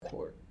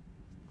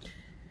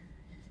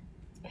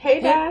Hey,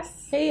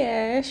 Das.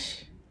 Hey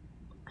Ash.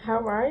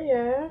 How are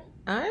you?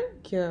 I'm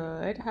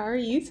good. How are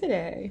you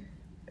today?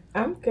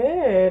 I'm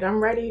good.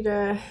 I'm ready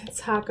to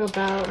talk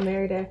about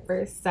Married at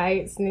First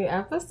Sight's new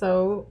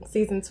episode,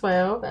 season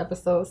 12,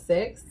 episode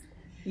 6.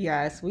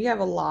 Yes, we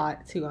have a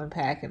lot to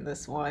unpack in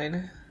this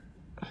one.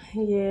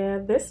 Yeah,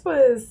 this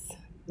was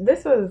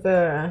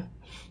a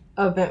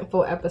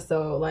eventful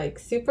episode, like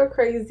super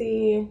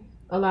crazy,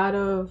 a lot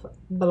of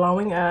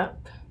blowing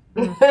up.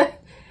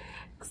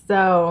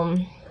 So,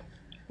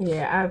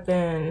 yeah, I've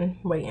been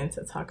waiting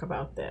to talk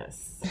about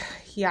this.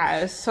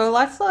 Yes, so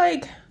let's all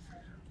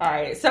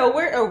right, so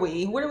where are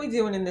we? What are we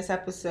doing in this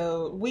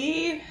episode?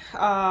 We're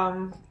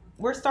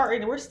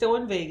still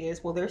in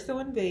Vegas. Well, they're still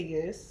in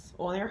Vegas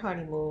on their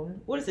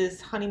honeymoon. What is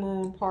this?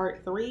 Honeymoon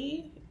part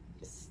 3?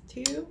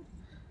 2?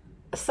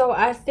 So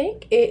I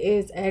think it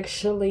is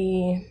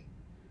actually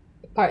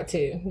part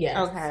 2.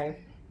 Yes. Okay.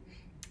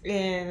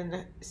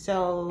 And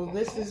so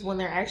this is when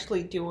they're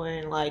actually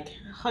doing like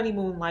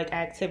honeymoon like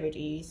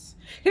activities.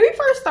 Can we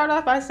first start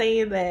off by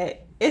saying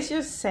that it's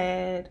just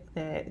sad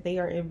that they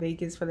are in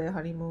Vegas for their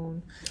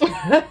honeymoon?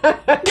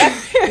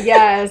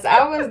 Yes,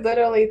 I was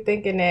literally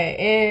thinking that.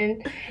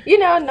 And,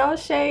 no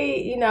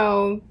shade,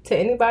 to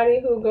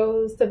anybody who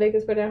goes to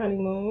Vegas for their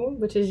honeymoon,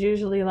 which is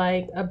usually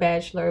like a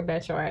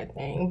bachelorette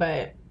thing.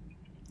 But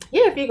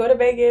yeah, if you go to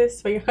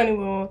Vegas for your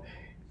honeymoon,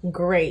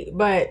 great.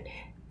 But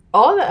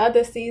all the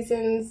other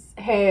seasons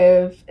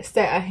have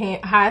set a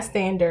high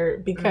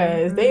standard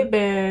because they've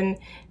been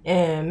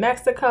in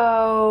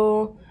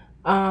Mexico.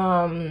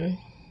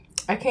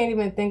 I can't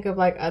even think of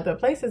like other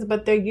places,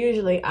 but they're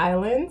usually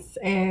islands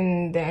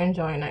and they're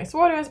enjoying nice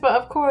waters. But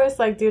of course,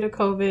 like due to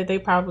COVID, they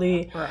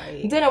probably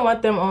didn't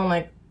want them on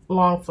like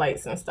long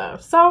flights and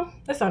stuff. So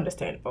it's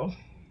understandable.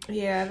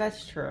 Yeah,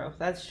 that's true.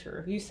 That's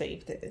true. You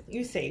saved it.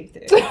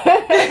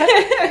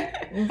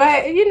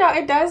 But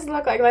it does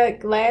look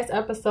like last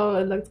episode.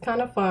 It looked kind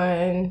of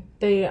fun.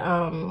 They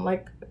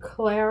like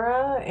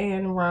Clara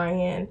and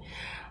Ryan.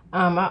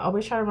 I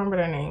always try to remember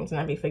their names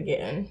and I be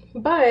forgetting.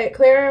 But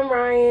Clara and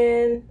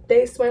Ryan,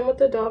 they swim with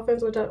the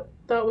dolphins, which I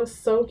thought was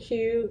so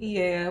cute.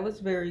 Yeah, it was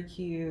very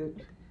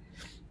cute.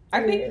 I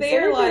Yeah, think so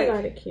they're they do like a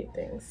lot of cute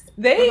things.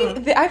 they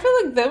I feel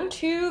like them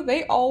two,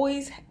 they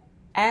always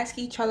ask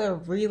each other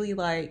really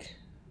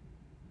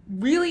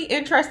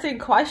interesting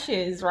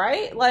questions,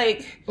 right?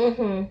 Like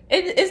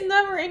it's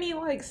never any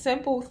like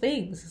simple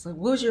things. It's like,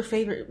 what was your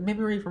favorite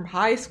memory from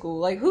high school?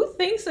 Like, who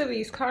thinks of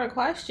these kind of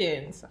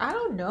questions? I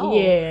don't know.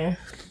 Yeah,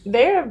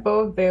 they're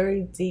both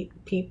very deep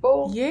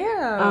people.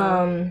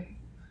 Yeah.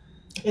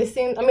 It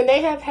seems. I mean,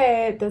 they have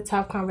had the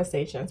tough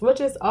conversations,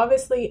 which is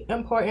obviously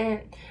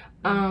important.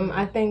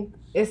 I think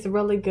it's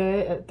really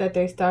good that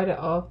they started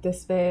off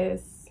this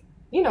fast.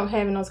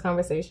 Having those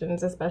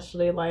conversations,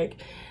 especially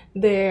like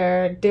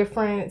their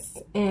difference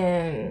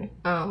in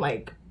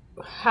like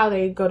how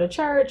they go to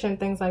church and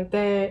things like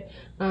that.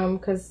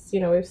 Because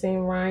we've seen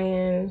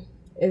Ryan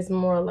is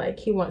more like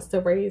he wants to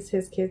raise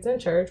his kids in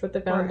church with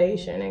the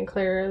foundation, and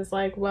Clara's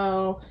like,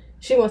 well,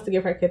 she wants to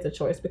give her kids a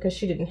choice because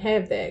she didn't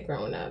have that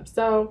growing up.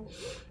 So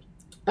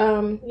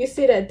you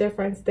see that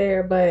difference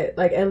there, but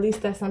like at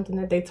least that's something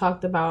that they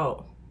talked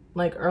about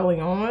like early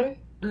on.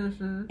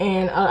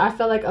 And I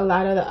feel like a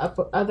lot of the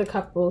other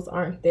couples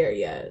aren't there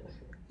yet.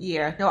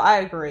 Yeah, no, I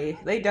agree.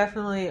 They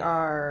definitely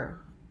are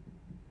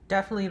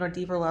on a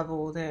deeper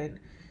level than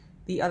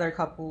the other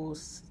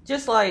couples.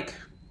 Just like,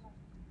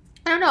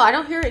 I don't know, I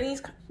don't hear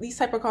these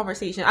type of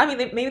conversations. I mean,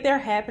 maybe they're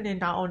happening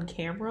not on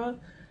camera,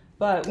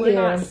 but we're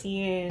not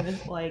seeing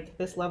like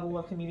this level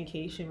of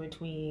communication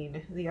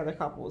between the other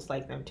couples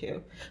like them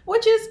too,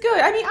 which is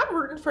good. I mean, I'm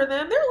rooting for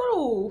them. They're a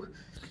little...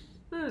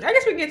 I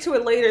guess we can get to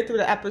it later through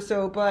the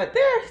episode, but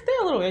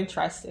they're a little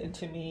interesting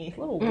to me. A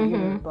little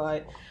weird,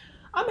 but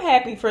I'm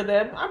happy for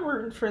them. I'm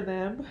rooting for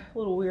them.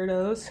 Little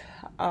weirdos.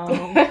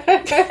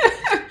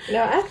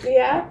 No,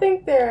 I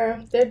think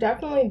they're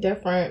definitely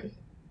different,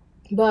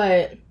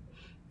 but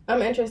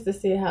I'm interested to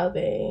see how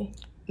they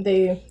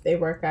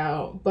work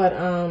out. But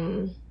I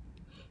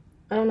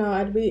don't know.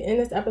 In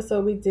this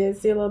episode we did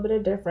see a little bit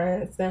of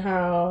difference in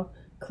how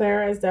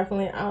Clara is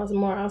definitely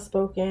more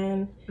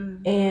outspoken,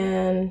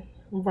 and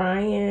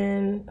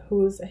Ryan,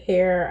 whose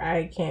hair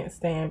I can't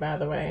stand, by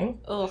the way.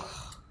 Ugh.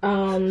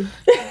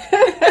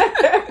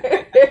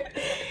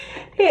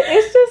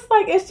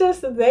 It's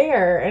just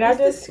there, and I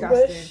just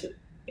wish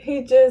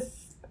he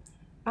just,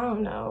 I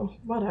don't know,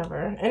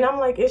 whatever. And I'm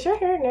like, is your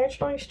hair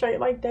naturally straight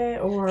like that,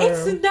 or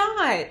it's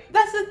not?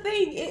 That's the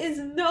thing. It is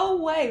no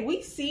way.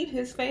 We've seen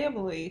his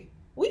family.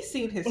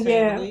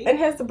 Yeah, and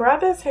his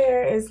brother's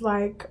hair is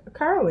like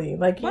curly,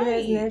 like he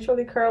has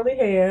naturally curly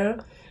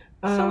hair.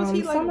 So is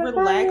he like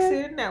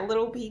relaxing that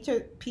little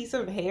piece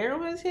of hair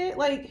on his head?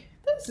 Like,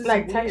 this is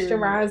like weird.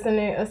 Texturizing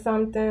it or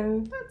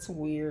something. That's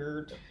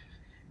weird.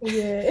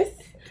 Yeah,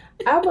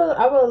 I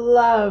would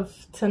love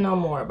to know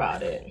more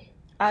about it.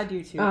 I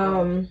do too.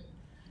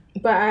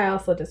 But I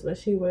also just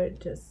wish he would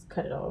just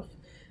cut it off.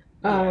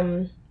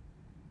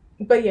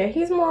 But yeah,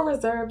 he's more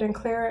reserved, and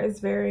Clara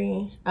is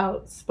very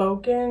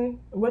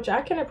outspoken, which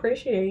I can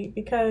appreciate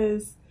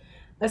because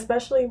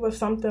especially with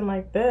something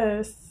like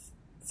this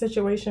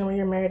situation where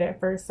you're married at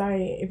first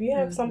sight, if you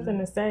have something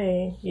to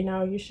say, you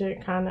know, you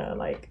should kind of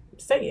like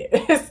say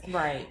it.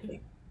 Right.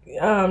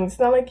 It's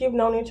not like you've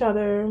known each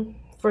other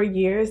for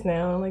years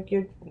now. Like,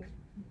 you're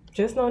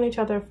just known each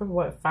other for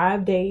what,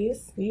 5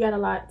 days? You got a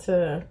lot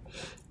to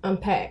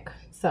unpack.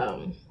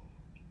 So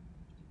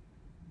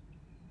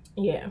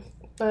yeah,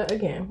 but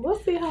again, we'll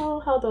see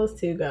how those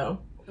two go.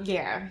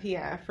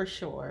 Yeah, for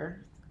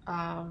sure.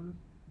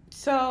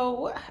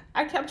 So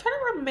I'm trying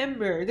to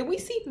remember, did we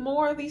see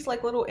more of these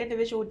like little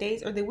individual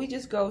dates, or did we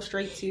just go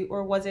straight to,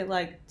 or was it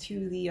like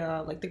to the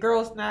like the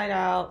girls' night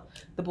out,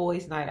 the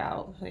boys' night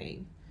out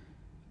thing?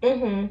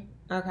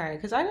 Okay,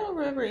 because I don't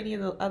remember any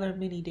of the other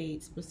mini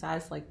dates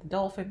besides like the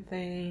dolphin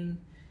thing.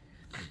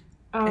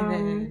 And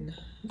then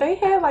they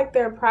had like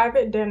their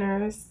private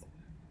dinners.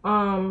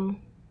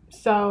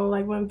 So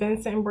like when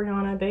Vincent and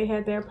Brianna, they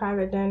had their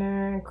private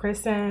dinner, and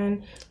Chris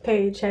and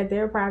Paige had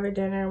their private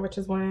dinner, which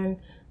is when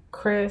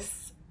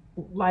Chris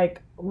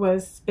like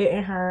was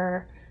spitting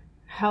her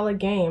hella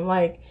game.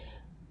 Like,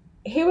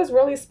 he was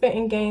really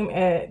spitting game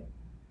at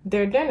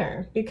their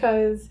dinner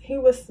because he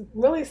was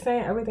really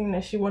saying everything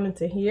that she wanted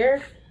to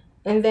hear.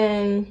 And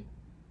then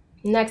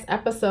next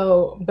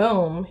episode,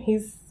 boom,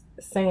 he's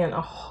saying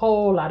a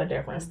whole lot of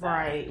different stuff.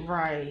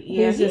 Right.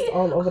 Yeah, he's just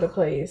all over the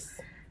place.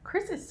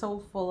 Chris is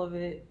so full of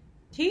it.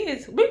 He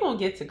is. We're gonna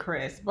get to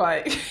Chris,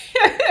 but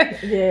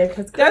yeah,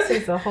 because Chris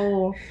is a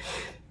whole.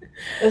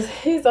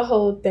 He's a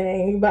whole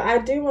thing. But I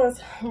do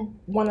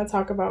want to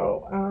talk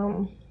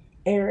about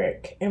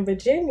Eric and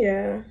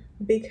Virginia,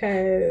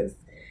 because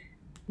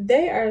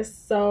they are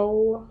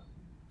so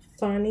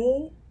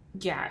funny.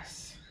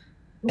 Yes.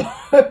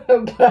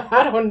 But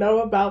I don't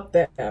know about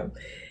them.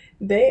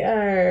 They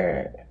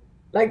are,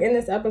 like, in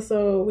this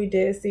episode we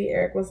did see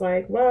Eric was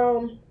like,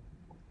 well,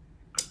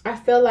 I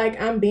feel like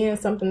I'm being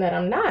something that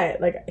I'm not.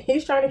 Like,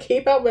 he's trying to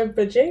keep up with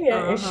Virginia,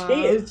 and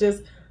she is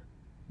just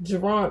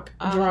drunk.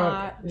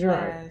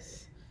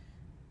 Yes.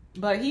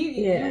 But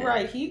you're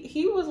right.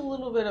 He was a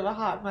little bit of a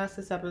hot mess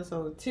this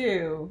episode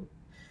too.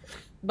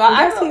 But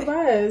yes, he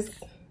was.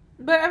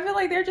 But I feel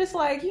like they're just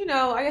like, you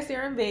know, I guess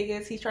they're in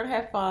Vegas. He's trying to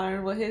have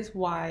fun with his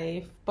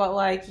wife. But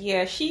like,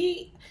 yeah,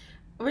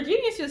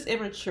 Virginia's just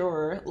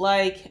immature.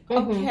 Like,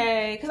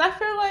 okay. Because I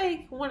feel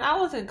like when I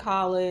was in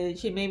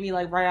college, and maybe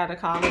like right out of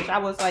college, I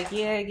was like,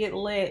 yeah, get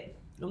lit.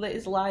 Lit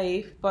is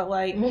life. But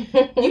like,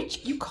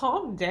 you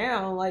calm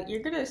down. Like,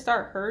 you're going to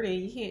start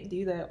hurting. You can't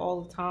do that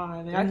all the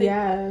time. And I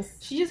think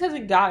she just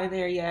hasn't gotten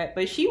there yet.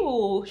 But she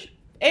will.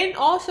 And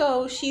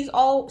also, she's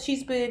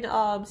been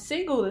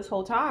single this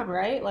whole time,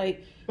 right?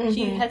 Like,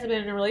 she hasn't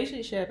been in a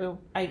relationship. And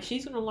like,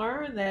 she's going to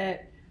learn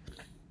that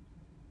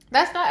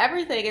that's not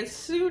everything. And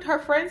soon her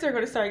friends are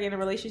going to start getting in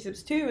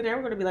relationships too. And they're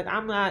going to be like,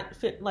 I'm not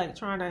fit, like,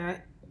 trying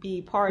to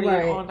be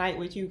partying all night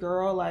with you,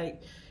 girl.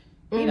 Like,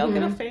 you know,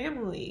 get a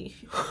family.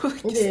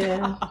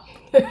 Yeah.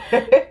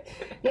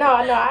 No,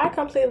 I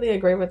completely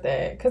agree with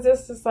that. Because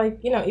it's just like,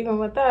 you know, even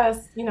with us,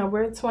 you know,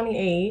 we're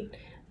 28,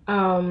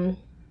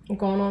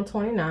 going on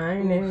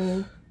 29,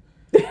 and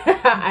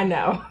I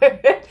know.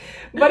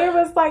 But it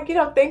was like, you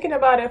know, thinking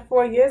about it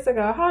 4 years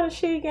ago, how old is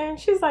she again?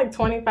 She's like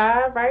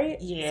 25, right?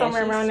 Yeah,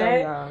 somewhere she's around so that.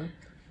 young.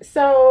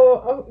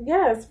 So,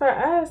 yes, for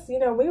us, you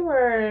know, we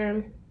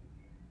were,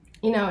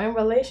 you know, in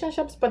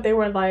relationships, but they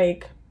were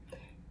like,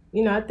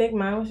 you know, I think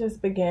mine was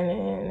just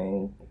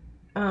beginning,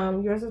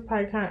 and yours was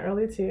probably kind of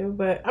early too.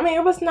 But I mean,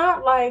 it was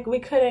not like we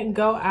couldn't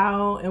go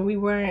out, and we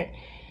were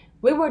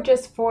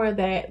just for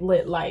that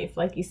lit life,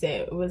 like you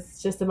said. It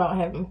was just about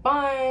having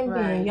fun,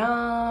 being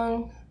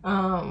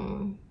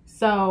young.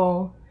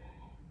 So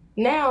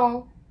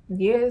now,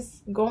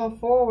 years going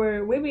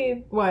forward,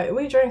 we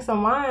drink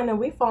some wine and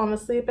we falling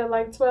asleep at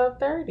like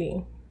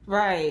 12:30.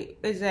 Right,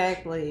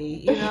 exactly.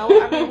 You know,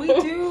 I mean, we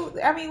do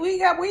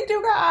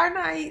got our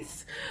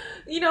nights.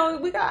 You know,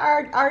 we got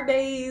our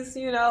days,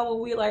 you know,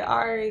 when we like,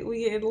 all right,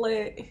 we get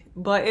lit.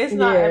 But it's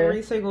not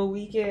every single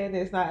weekend.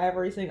 It's not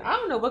every single, I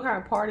don't know what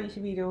kind of party you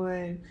should be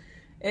doing.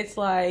 It's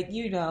like,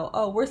 you know,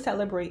 oh, we're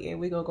celebrating,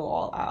 we gonna go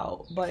all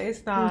out. But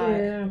it's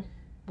not,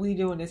 we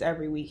doing this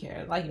every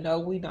weekend. Like, no,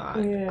 we not.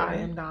 I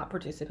am not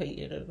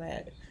participating in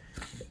that.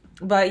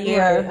 But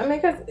yeah. Right. I mean,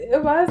 because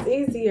it was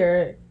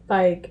easier,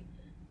 like,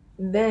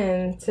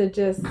 then to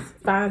just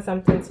find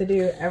something to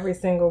do every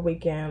single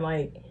weekend.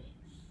 Like,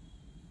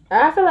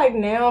 I feel like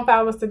now if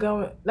I was to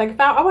go, like,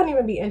 I wouldn't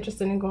even be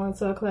interested in going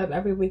to a club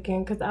every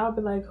weekend, because I would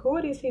be like, who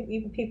are these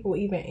people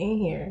even in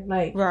here?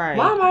 Like, why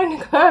am I in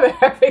the club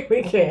every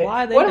weekend?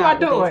 Why are they what not am I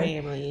doing? With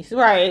their families?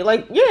 Right,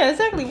 like, yeah,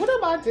 exactly. What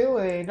am I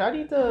doing? I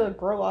need to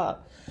grow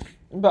up.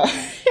 But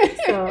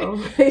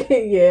so,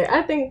 yeah,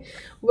 I think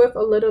with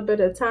a little bit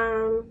of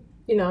time,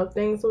 you know,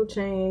 things will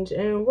change,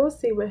 and we'll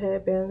see what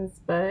happens.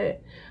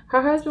 But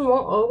her husband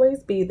won't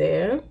always be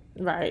there,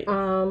 right?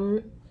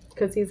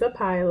 Because he's a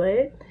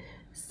pilot.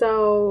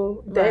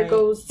 So that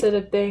goes to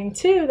the thing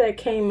too that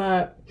came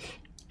up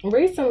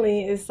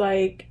recently. Is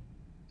like,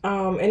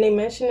 and they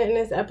mentioned it in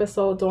this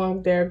episode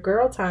during their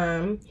girl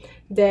time,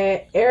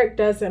 that Eric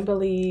doesn't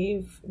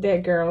believe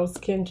that girls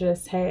can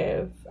just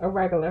have a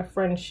regular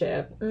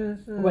friendship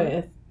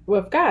with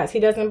guys. He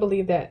doesn't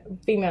believe that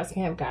females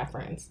can have guy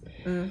friends.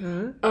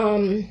 And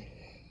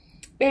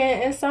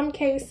in some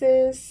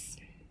cases,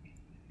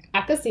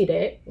 I could see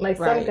that. Like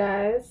some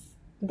guys,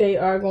 they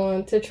are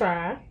going to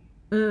try,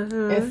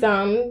 and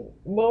some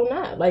will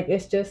not. Like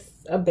it's just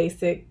a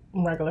basic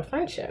regular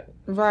friendship,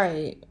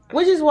 right?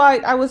 Which is why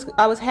I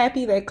was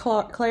happy that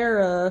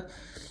Clara.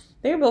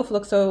 They both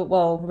look so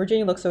well.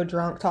 Virginia looked so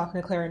drunk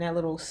talking to Clara in that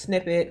little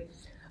snippet.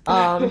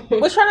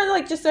 Was trying to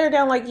like just sit her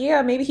down, like,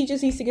 yeah, maybe he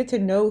just needs to get to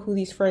know who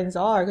these friends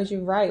are. Because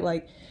you're right,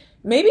 like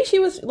maybe she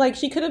was like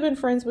she could have been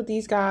friends with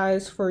these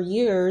guys for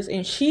years,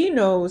 and she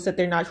knows that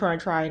they're not trying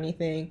to try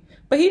anything,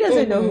 but he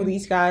doesn't know who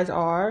these guys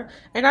are.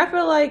 And I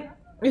feel like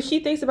if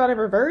she thinks about it in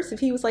reverse, if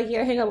he was like,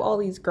 yeah, hang out with all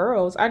these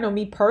girls, I know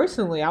me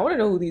personally, I want to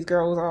know who these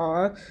girls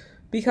are.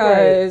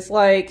 Because,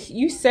 like,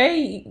 you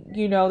say,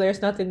 you know,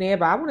 there's nothing there,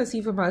 but I want to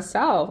see for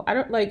myself. I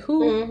don't, like,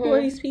 who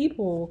are these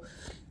people?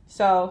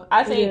 So,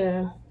 I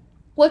think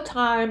with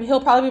time,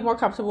 he'll probably be more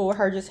comfortable with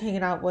her just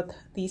hanging out with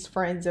these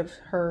friends of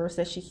hers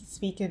that she's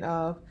speaking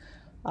of.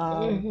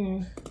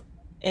 And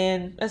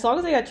as long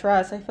as they got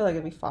trust, I feel like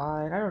it'll be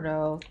fine. I don't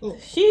know.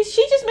 She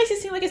just makes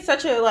it seem like it's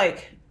such a,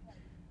 like,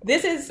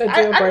 this is a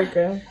deal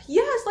breaker.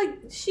 Yes, like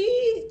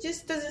she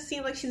just doesn't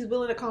seem like she's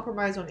willing to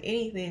compromise on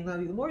anything.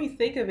 Like, the more you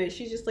think of it,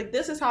 she's just like,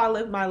 this is how I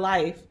live my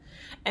life,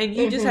 and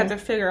you just have to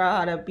figure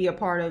out how to be a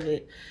part of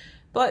it.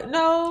 But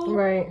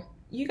no,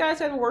 you guys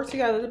have to work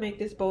together to make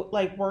this boat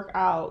like work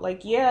out.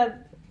 Like, yeah,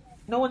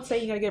 no one's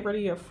saying you gotta get rid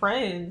of your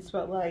friends,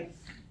 but like,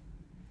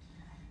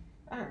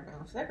 I don't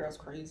know, that girl's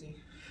crazy.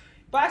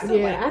 But I still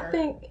like her.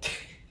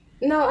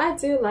 I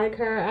do like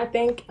her. I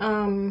think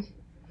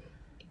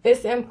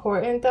it's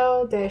important,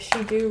 though, that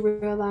she do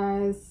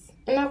realize,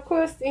 and of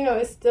course, you know,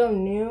 it's still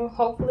new.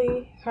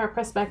 Hopefully, her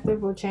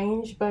perspective will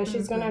change, but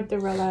she's going to have to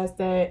realize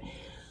that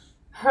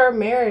her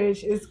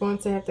marriage is going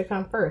to have to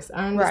come first.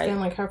 I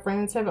understand, like, her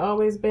friends have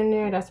always been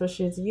there. That's what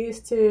she's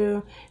used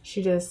to.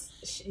 She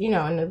just, you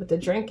know, and with the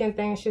drinking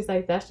thing, she's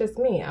like, that's just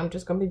me. I'm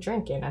just going to be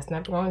drinking. That's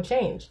never going to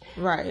change.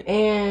 Right.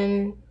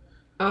 And,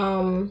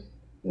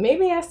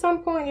 maybe at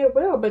some point it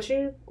will, but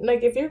you,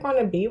 like, if you're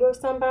going to be with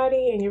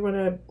somebody and you're going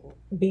to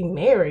be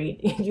married,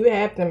 you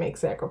have to make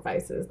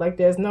sacrifices. Like,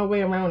 there's no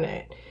way around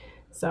that.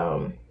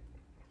 So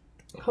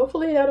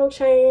hopefully that'll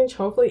change.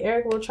 Hopefully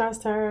Eric will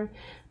trust her,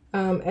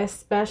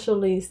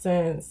 especially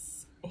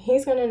since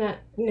he's gonna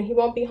he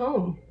won't be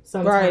home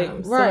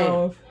sometimes. Right.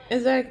 So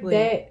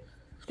exactly.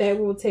 That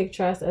will take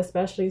trust,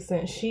 especially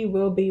since she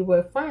will be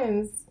with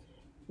friends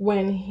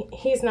when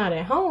he's not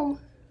at home,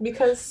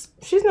 because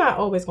she's not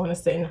always going to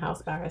sit in the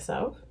house by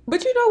herself.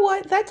 But you know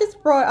what? That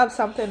just brought up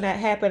something that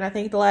happened, I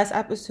think, the last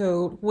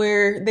episode,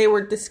 where they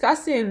were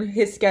discussing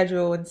his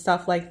schedule and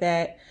stuff like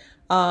that,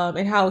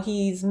 and how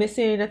he's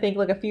missing, I think,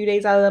 like a few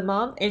days out of the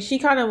month. And she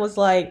kind of was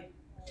like,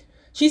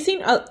 she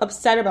seemed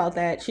upset about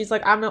that. She's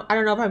like, I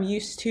don't know if I'm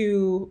used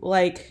to,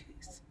 like,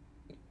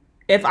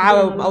 if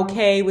I'm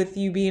okay with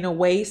you being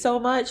away so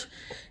much.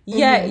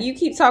 Yeah, you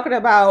keep talking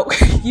about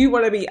you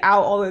want to be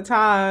out all the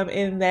time,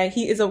 and that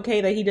he is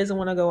okay that he doesn't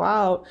want to go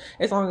out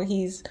as long as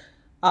he's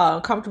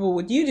comfortable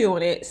with you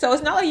doing it. So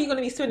it's not like you're going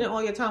to be spending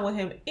all your time with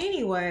him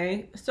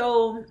anyway.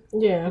 So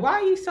why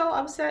are you so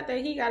upset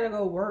that he got to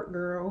go work,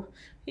 girl?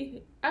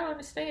 I don't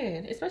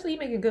understand. Especially he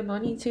making good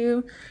money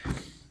too.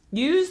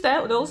 Use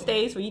those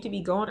days for you to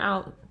be going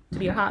out to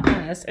be a hot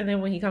mess, and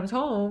then when he comes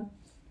home,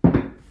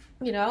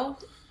 you know,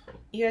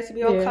 you have to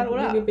be all cuddled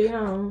up. You can be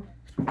home.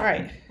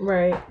 Right.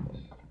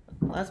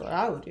 Well, that's what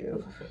I would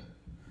do.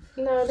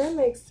 No, that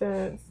makes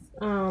sense.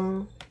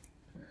 I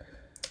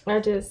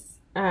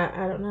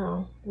don't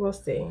know. We'll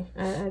see.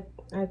 I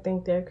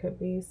think there could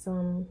be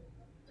some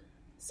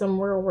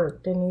real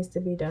work that needs to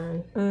be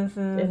done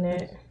in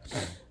that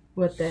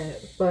with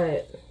that.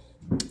 But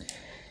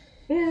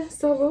yeah,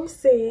 so we'll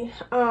see.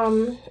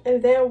 And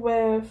then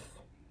with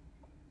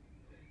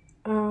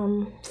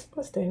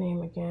what's their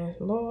name again?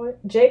 Lord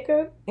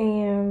Jacob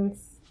and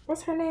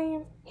what's her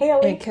name?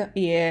 Haley.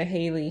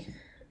 Haley.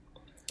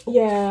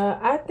 Yeah,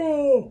 I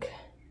think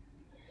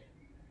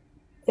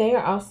they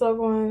are also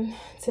going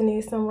to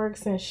need some work,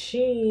 since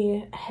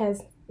she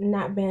has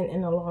not been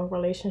in a long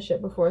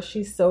relationship before.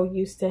 She's so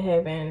used to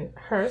having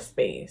her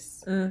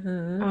space.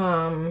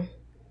 And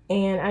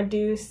I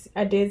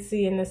did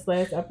see in this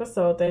last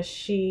episode that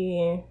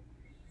she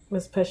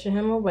was pushing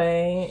him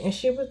away, and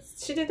she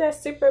did that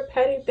super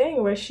petty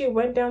thing where she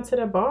went down to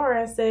the bar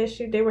and said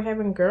they were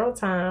having girl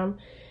time,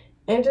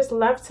 and just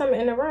left him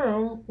in the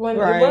room when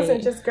it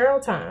wasn't just girl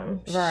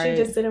time. She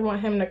just didn't want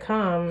him to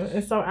come.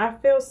 And so I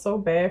feel so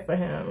bad for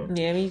him.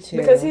 Yeah, me too.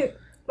 Because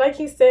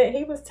he said,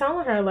 he was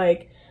telling her,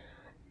 like,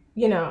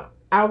 you know,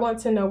 I want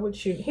to know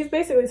he's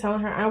basically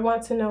telling her, I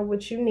want to know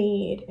what you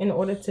need in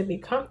order to be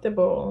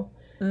comfortable.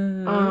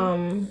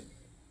 And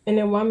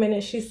then 1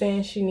 minute she's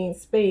saying she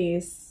needs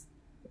space.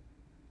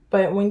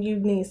 But when you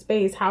need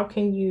space, how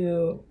can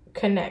you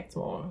connect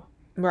more?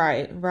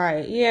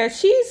 Right. Yeah,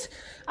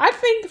 I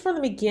think from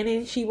the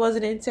beginning she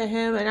wasn't into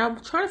him, and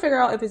I'm trying to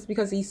figure out if it's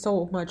because he's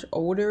so much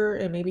older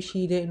and maybe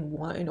she didn't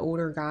want an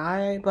older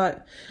guy.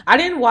 But I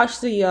didn't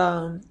watch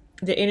the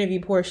interview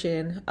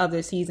portion of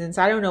the season,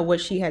 so I don't know what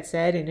she had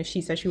said and if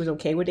she said she was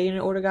okay with dating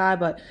an older guy.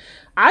 But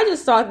I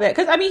just thought that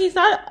because I mean he's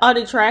not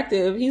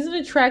unattractive, he's an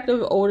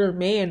attractive older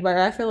man. But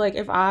I feel like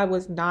if I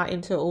was not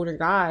into older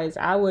guys,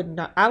 I would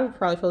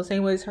probably feel the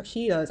same way as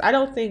she does. I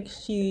don't think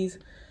she's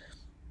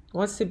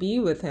wants to be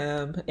with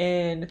him,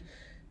 and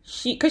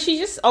because she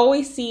just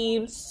always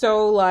seems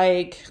so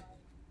like,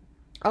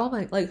 oh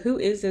my, like who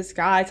is this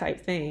guy type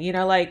thing, you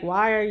know, like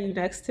why are you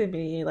next to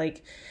me,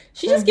 like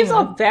she just gives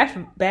off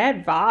bad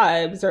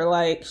vibes, or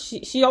like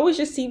she always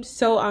just seems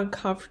so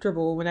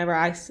uncomfortable whenever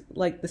I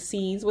like the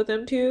scenes with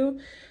him too.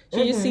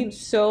 She just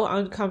seems so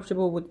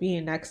uncomfortable with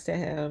being next to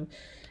him,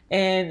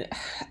 and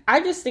I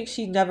just think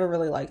she never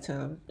really liked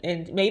him,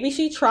 and maybe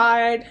she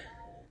tried.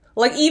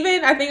 Like,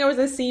 even, I think there was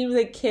a scene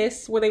where they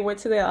kissed, where they went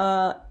to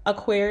the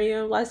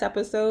aquarium last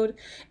episode,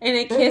 and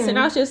they kissed, and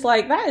I was just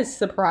like, that is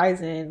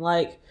surprising,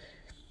 like,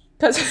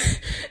 because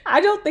I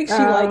don't think she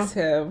likes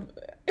him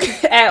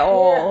at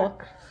all.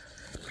 Yeah.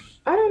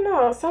 I don't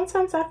know,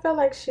 sometimes I feel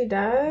like she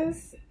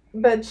does,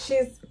 but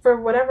she's, for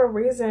whatever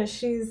reason,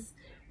 she's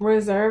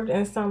reserved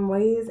in some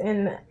ways,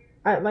 and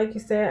like you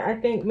said, I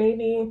think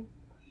maybe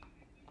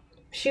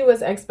she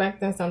was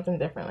expecting something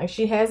different. Like,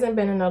 she hasn't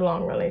been in a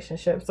long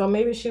relationship. So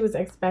maybe she was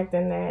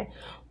expecting that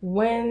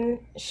when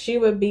she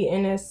would be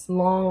in this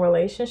long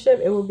relationship,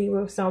 it would be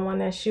with someone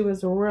that she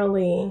was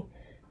really,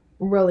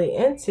 really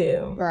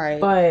into. Right.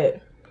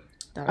 But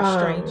not a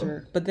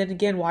stranger. But then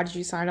again, why did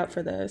you sign up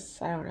for this?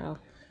 I don't know.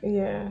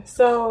 Yeah.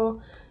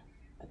 So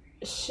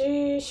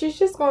she's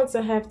just going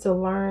to have to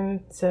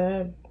learn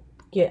to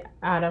get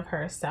out of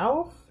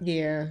herself.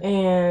 Yeah.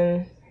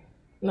 And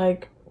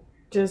like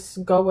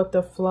just go with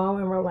the flow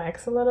and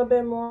relax a little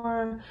bit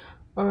more,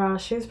 or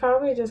else she's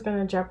probably just going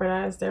to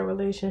jeopardize their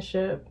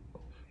relationship.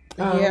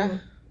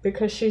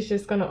 Because she's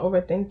just going to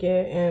overthink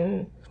it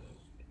and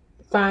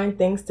find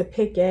things to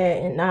pick at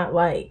and not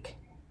like.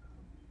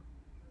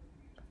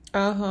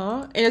 And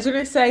I was going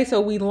to say, so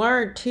we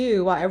learned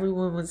too, while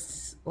everyone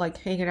was like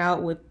hanging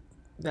out with,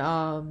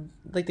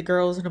 like the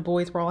girls and the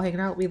boys were all hanging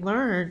out, we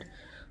learned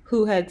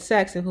who had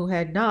sex and who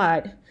had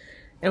not.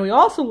 And we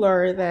also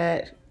learned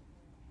that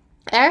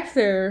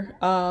after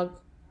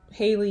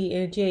Haley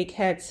and Jake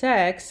had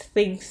sex,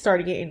 things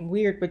started getting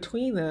weird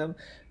between them,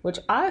 which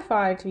I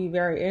find to be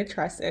very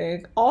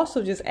interesting.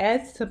 Also just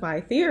adds to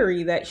my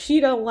theory that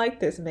she don't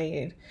like this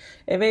man.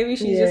 And maybe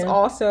she's just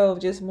also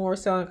just more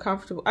so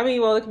uncomfortable. I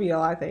mean, well, it could be a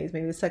lot of things.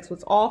 Maybe the sex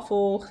was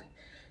awful.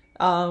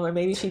 Or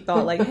maybe she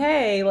thought like,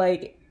 hey,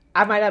 like,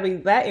 I might not be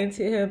that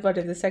into him, but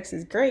if the sex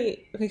is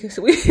great, because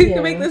we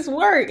can make this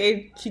work.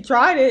 And she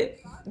tried it.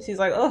 She's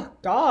like, oh,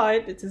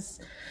 God, it's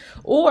just...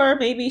 Or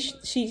maybe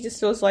she just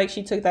feels like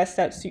she took that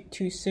step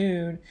too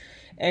soon,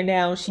 and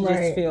now she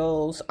just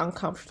feels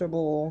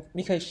uncomfortable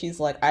because she's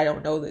like, I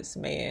don't know this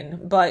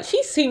man. But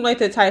she seemed like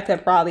the type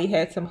that probably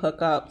had some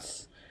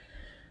hookups.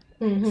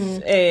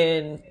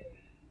 And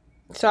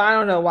so I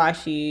don't know why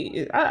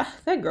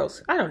that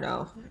girl's... I don't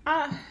know.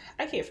 I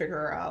can't figure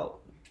her out.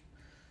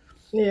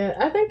 Yeah,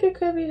 I think it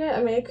could be that.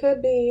 I mean, it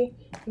could be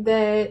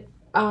that...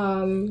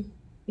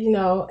 you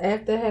know,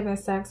 after having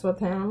sex with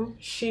him,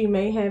 she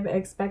may have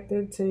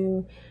expected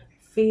to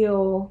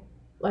feel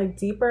like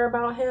deeper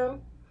about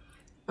him,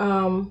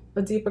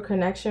 a deeper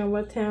connection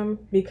with him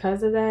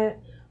because of that.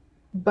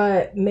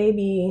 But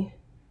maybe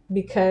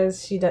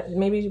because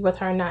maybe with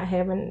her not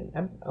having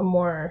a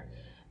more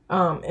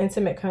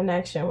intimate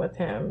connection with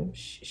him,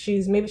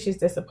 she's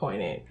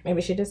disappointed.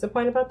 Maybe she's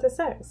disappointed about the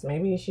sex.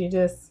 Maybe she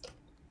just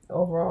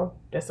overall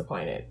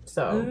disappointed.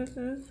 So,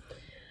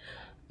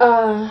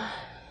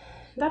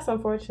 that's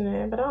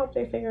unfortunate, but I hope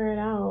they figure it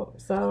out.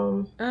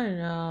 So I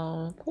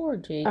know, poor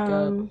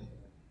Jacob.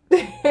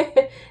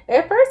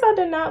 At first, I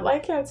did not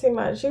like him too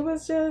much. He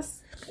was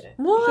just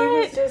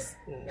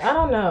I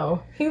don't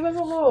know. He was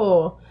a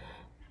little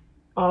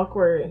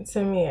awkward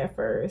to me at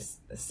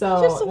first.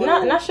 So just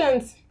not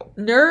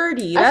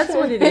nerdy. That's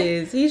what it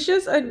is. He's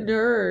just a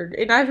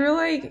nerd, and I feel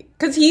like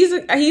because he's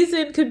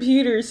in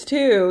computers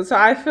too, so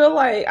I feel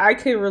like I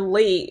can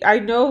relate. I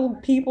know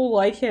people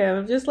like him.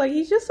 I'm just like,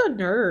 he's just a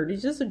nerd.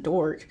 He's just a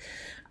dork.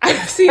 I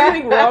don't see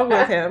anything wrong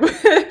with him.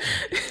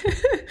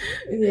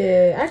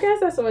 Yeah, I guess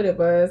that's what it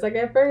was. Like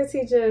at first,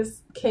 he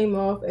just came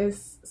off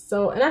as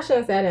so, and I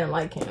shouldn't say I didn't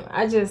like him.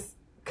 I just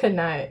could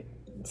not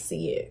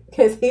see it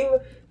because he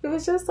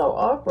was just so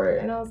awkward,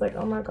 and I was like,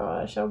 oh my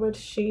gosh, I wish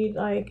she'd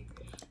like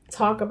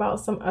talk about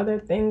some other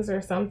things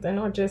or something,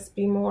 or just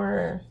be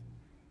more,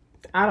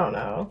 I don't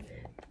know,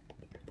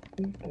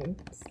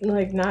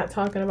 like not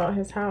talking about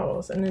his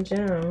house and the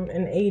gym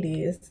in the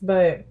 80s.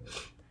 But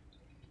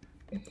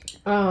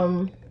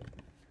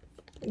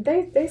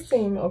they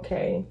seem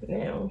okay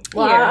now.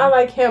 Well, I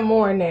like him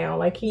more now.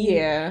 Like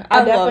I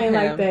definitely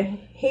like that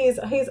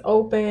he's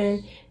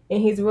open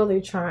and he's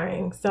really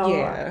trying.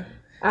 So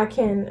I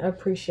can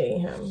appreciate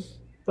him,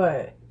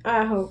 but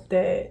I hope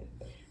that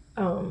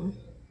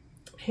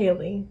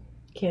Haley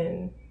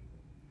can,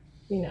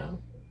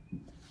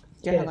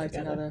 get her life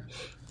together.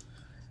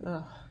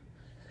 Ugh.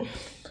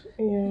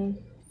 Yeah.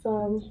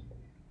 So,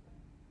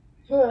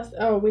 who else?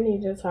 Oh, we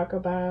need to talk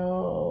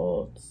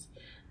about.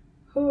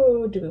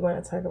 Who do we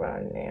want to talk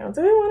about now?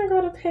 Do we want to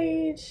go to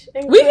Paige?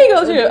 We can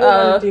go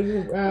to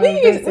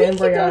Vincent and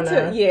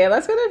Brianna. Yeah,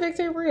 let's go to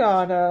Victor and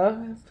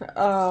Brianna.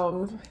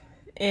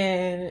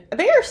 And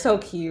they are so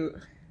cute.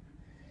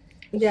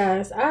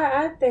 Yes,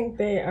 I think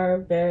they are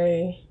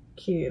very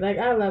cute. Like,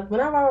 I love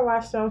whenever I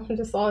watch them, I'm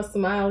just all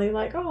smiley.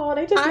 Like, oh,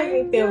 they just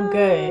make me feel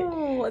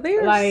good. They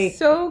are like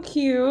so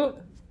cute.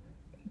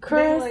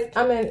 Chris,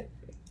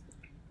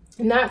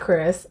 not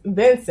Chris,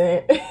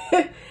 Vincent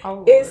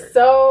is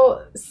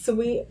so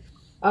sweet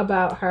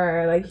about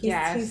her. Like,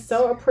 he's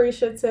so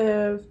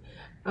appreciative.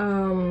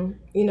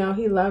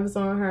 He loves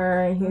on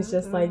her, and he's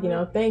just like,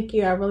 thank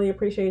you, I really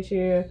appreciate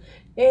you.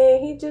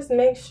 And he just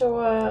makes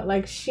sure,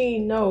 like, she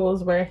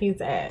knows where he's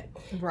at.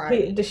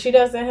 Right. She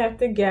doesn't have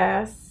to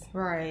guess.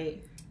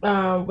 Right.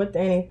 With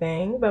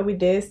anything. But we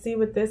did see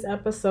with this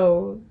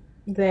episode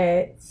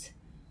that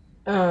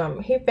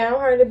he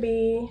found her to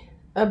be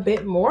a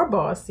bit more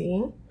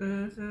bossy.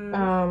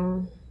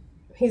 Mm-hmm.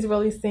 He's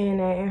really seeing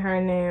that in her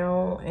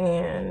now,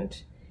 and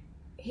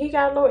he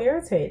got a little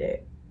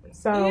irritated.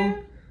 So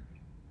yeah.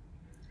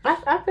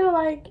 I feel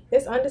like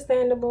it's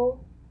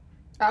understandable.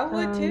 I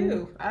would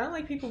too. I don't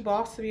like people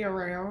bossing me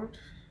around.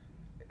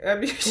 I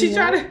mean, she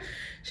tried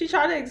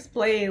to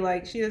explain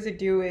like she doesn't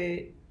do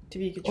it to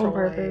be controlling. On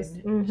purpose.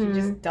 Mm-hmm. She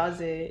just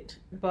does it.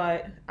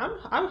 But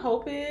I'm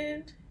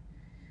hoping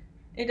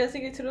it doesn't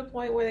get to the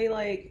point where they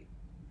like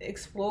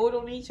explode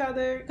on each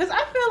other, because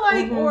I feel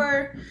like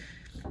or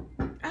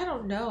I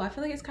don't know, I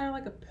feel like it's kind of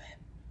like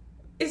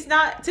it's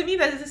not, to me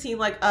that doesn't seem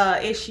like a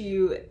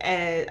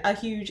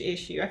huge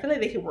issue. I feel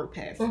like they can work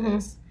past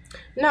this.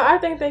 No, I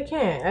think they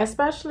can,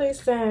 especially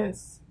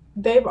since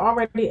they've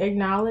already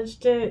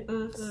acknowledged it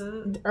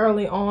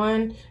early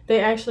on.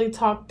 They actually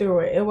talked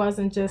through it. It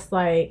wasn't just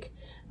like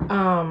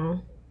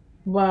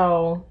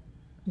well,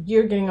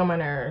 you're getting on my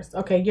nerves.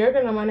 Okay, you're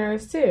getting on my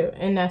nerves too.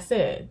 And that's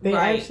it. They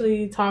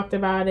actually talked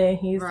about it.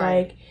 He's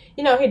like,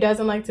 he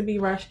doesn't like to be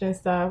rushed and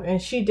stuff.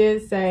 And she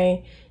did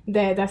say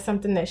that that's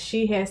something that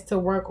she has to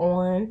work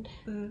on.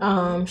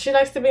 She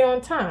likes to be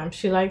on time.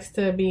 She likes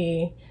to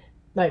be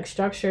like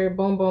structured,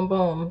 boom, boom,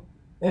 boom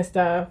and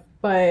stuff.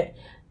 But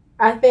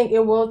I think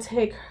it will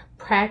take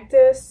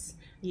practice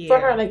for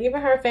her. Like, even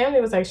her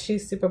family was like,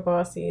 she's super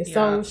bossy. Yeah.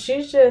 So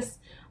she's just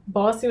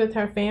bossy with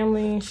her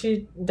family.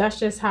 That's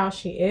just how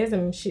she is,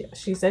 and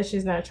she says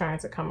she's not trying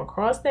to come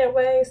across that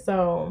way.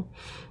 So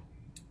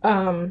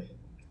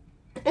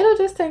it'll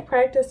just take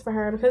practice for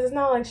her, because it's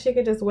not like she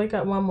could just wake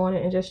up one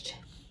morning and just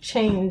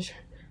change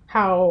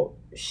how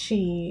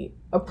she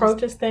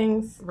approaches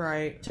things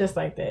just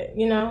like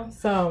that,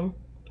 So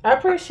I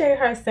appreciate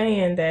her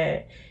saying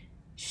that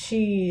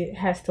she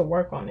has to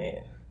work on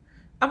it.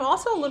 I'm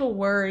also a little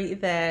worried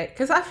that,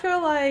 because I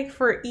feel like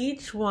for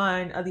each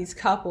one of these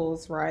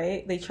couples,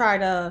 right, they try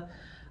to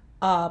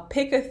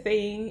pick a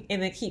thing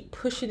and then keep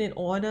pushing it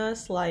on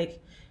us.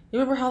 Like, you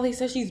remember how they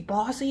said she's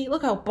bossy?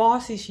 Look how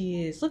bossy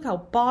she is. Look how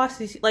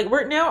bossy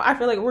I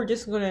feel like we're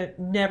just going to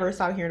never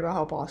stop hearing about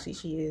how bossy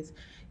she is.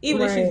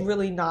 Even if she's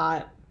really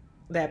not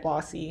that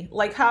bossy.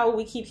 Like how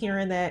we keep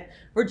hearing that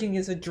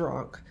Virginia's a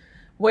drunk.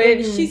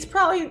 When she's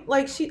probably,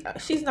 like,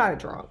 she's not a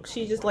drunk.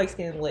 She just likes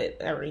getting lit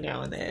every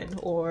now and then.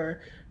 Or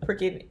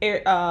freaking,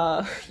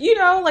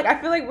 like, I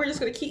feel like we're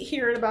just going to keep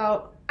hearing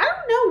about, I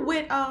don't know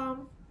what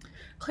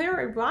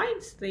Clara and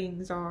Ryan's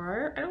things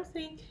are. I don't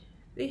think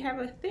they have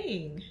a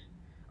thing.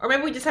 Or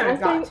maybe we just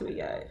haven't got to it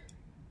yet.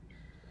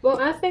 Well,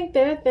 I think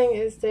their thing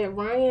is that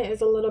Ryan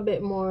is a little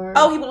bit more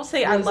he won't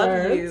say reserved.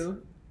 I love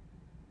you.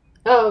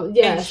 Oh,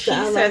 yes. And she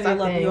says I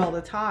love you all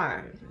the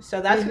time.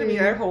 So that's going to be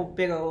their whole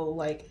big old,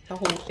 like, the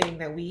whole thing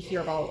that we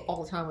hear about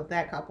all the time with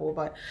that couple.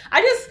 But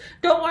I just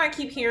don't want to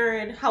keep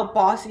hearing how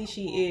bossy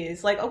she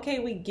is. Like, okay,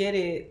 we get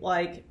it.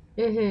 Like,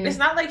 it's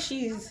not like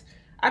she's,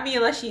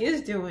 unless she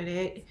is doing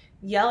it,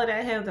 yelling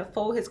at him to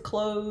fold his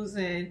clothes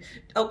and,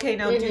 okay,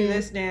 now do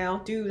this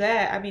now, do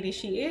that. I mean, if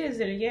she is,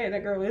 then yeah,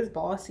 that girl is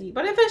bossy.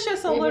 But if it's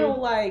just a little,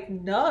 like,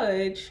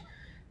 nudge,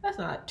 that's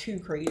not too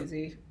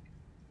crazy.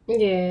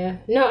 Yeah.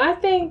 No, I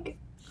think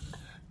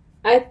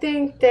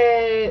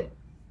that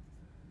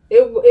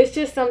it's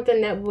just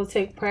something that will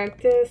take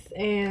practice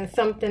and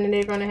something that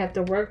they're going to have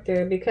to work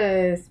through,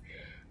 because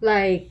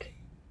like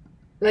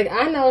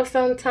I know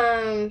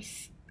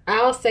sometimes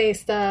I'll say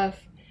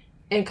stuff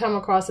and come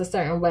across a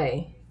certain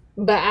way,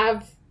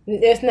 but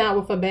it's not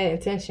with a bad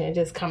intention,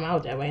 just come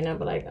out that way, and I'll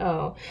be like,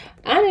 oh,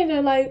 I need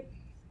to like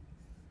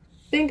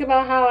think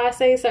about how I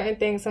say certain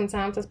things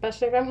sometimes,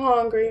 especially if I'm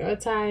hungry or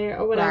tired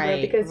or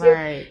whatever, because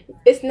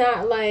it's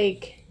not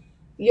like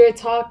you're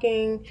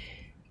talking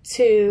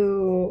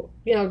to,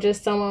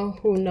 just someone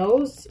who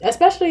knows,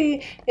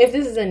 especially if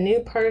this is a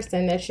new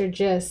person that you're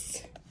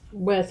just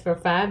with for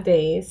 5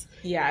 days.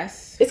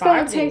 Yes. It's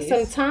going to take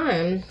some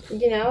time,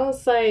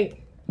 it's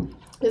like,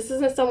 this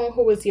isn't someone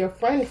who was your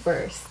friend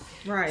first.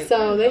 Right.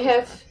 So they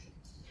have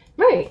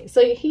Right.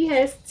 So he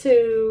has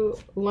to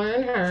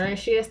learn her and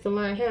she has to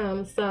learn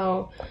him.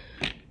 So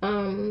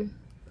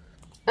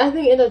I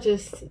think it'll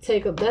just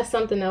that's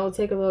something that will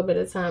take a little bit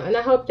of time. And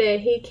I hope that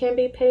he can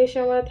be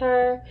patient with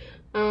her.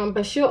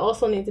 But she'll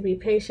also need to be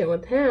patient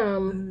with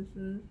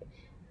him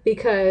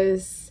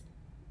because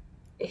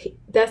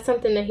that's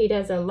something that he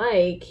doesn't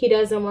like. He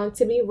doesn't want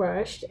to be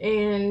rushed.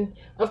 And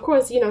of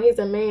course, he's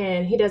a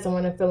man. He doesn't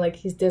want to feel like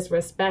he's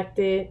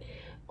disrespected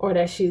or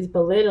that she's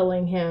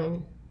belittling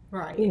him.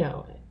 Right.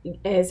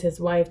 As his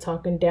wife,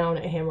 talking down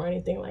at him or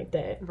anything like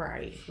that.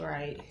 Right.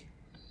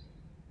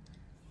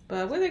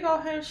 But what they call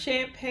him?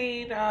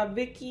 Champagne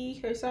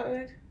Vicky or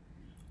something?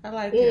 I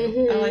like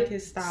him. I like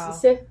his style.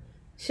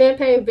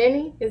 Champagne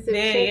Vinny? Is it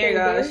there you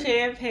go.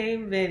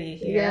 Champagne Vinny.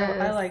 Yeah,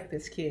 yes. I like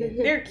this kid.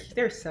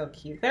 They're so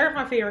cute. They're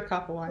my favorite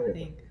couple, I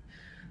think,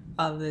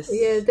 of this.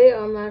 Yeah, they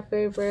are my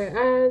favorite.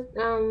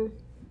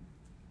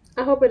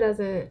 I hope it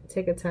doesn't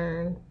take a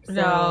turn. So.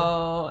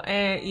 No,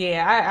 and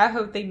I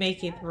hope they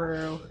make it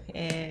through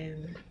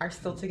and are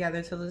still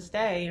together till this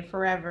day and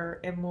forever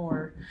and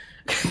more.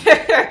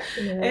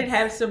 And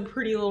have some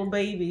pretty little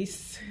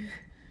babies.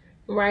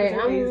 Right,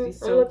 I'm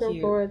looking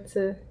forward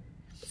to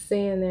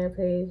seeing their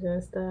page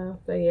and stuff.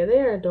 But yeah,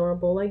 they're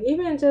adorable. Like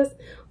even just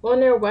on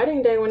their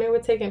wedding day when they were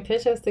taking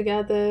pictures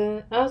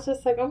together, I was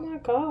just like, oh my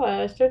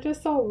gosh, they're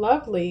just so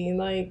lovely.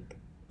 Like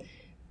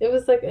it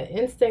was like an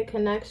instant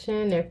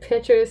connection. Their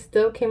pictures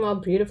still came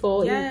out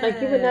beautiful. Yes.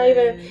 Like you would not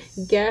even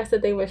guess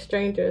that they were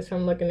strangers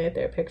from looking at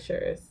their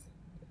pictures.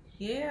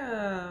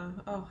 Yeah.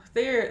 Oh,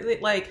 they're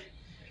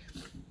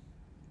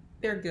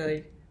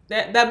good.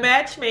 The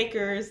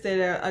matchmakers did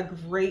a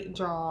great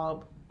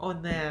job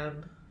on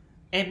them.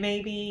 And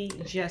maybe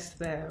just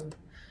them.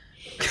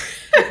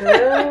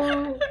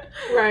 Girl,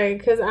 right,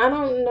 because I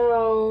don't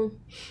know.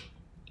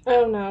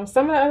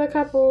 Some of the other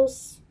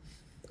couples,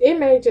 it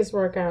may just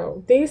work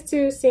out. These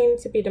two seem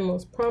to be the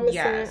most promising.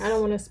 Yes. I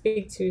don't want to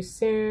speak too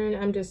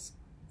soon. I'm just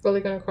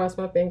really going to cross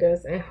my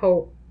fingers and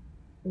hope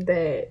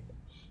that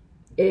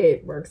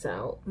it works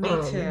out. Me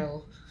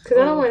too. Because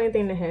I don't want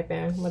anything to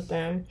happen with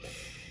them.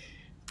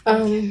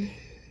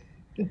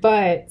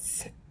 But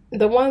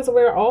the ones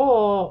we're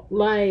all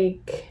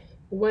like,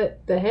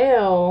 what the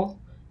hell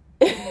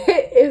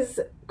is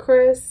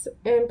Chris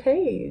and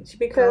Paige?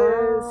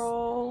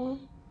 Because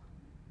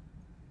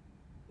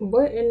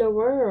what in the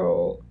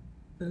world?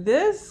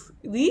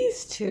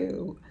 These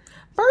two.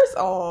 First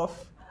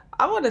off,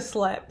 I want to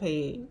slap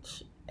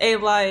Paige.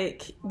 And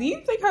do you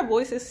think her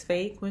voice is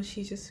fake when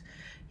she just,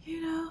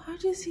 I'm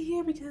just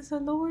here because the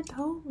Lord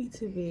told me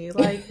to be.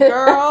 Like,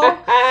 girl,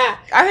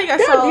 I think I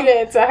saw. Don't do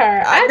that to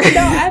her. I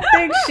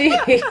think she.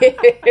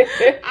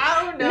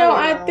 I don't know. No,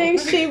 I think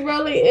she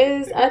really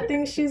is. I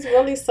think she's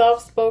really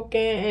soft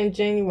spoken and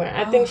genuine.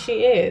 I think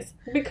she is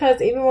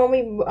because even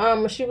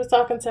when she was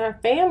talking to her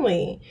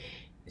family,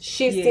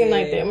 she seemed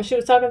like that. When she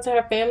was talking to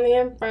her family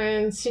and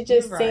friends, she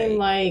just seemed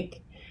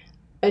like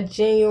a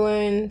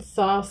genuine,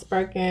 soft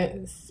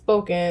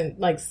spoken,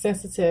 like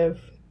sensitive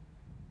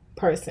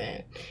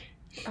person.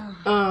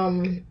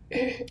 And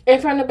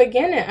from the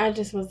beginning I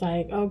just was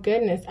like, oh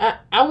goodness,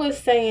 I was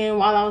saying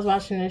while I was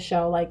watching the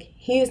show, like,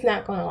 he's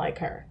not gonna like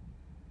her.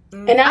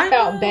 And I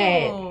felt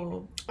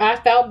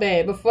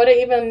bad before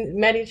they even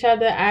met each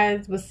other.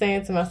 I was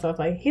saying to myself,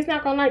 like, he's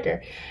not gonna like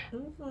her.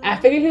 I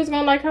figured he was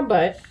gonna like her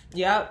butt.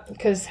 Yep.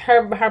 Because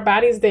her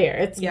body's there,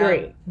 it's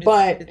great.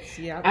 But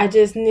I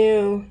just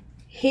knew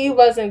he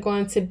wasn't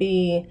going to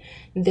be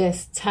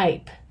this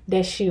type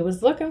that she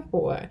was looking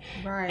for.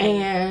 Right.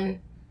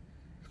 And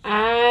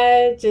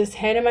I just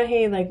had in my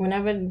head, like,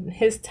 whenever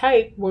his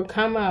type would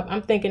come up,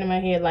 I'm thinking in my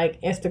head,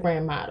 like,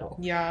 Instagram model.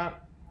 Yeah.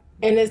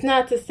 And it's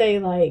not to say,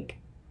 like,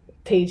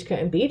 Paige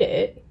couldn't beat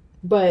it,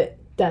 but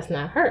that's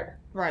not her.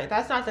 Right.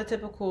 That's not the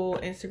typical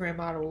Instagram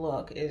model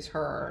look, is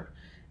her.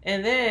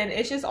 And then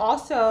it's just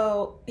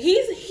also,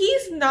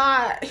 he's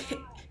not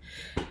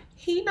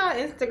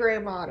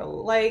Instagram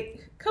model.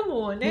 Like, come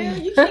on now.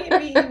 You can't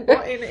be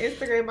wanting an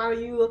Instagram model.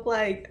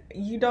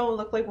 You don't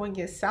look like one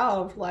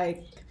yourself.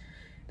 Like,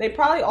 they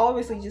probably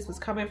obviously just was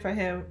coming for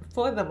him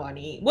for the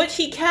money, which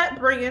he kept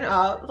bringing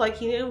up. Like,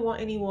 he didn't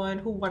want anyone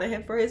who wanted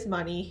him for his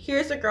money.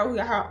 Here's a girl who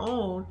got her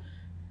own,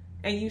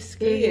 and you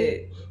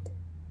scared.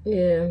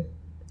 Yeah.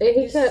 And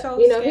he kept, so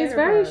he's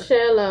very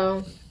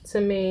shallow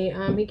to me.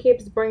 He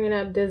keeps bringing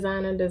up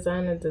designer.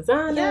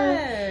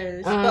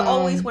 Yes, but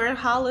always wearing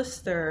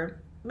Hollister.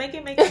 Make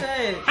it make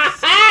sense.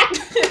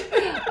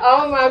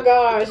 Oh my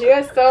gosh,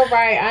 you're so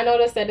right. I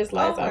noticed that this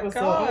last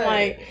episode. I'm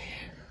like,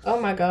 oh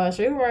my gosh,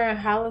 we were wearing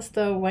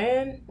Hollister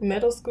when?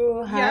 Middle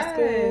school, high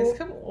school? Yes,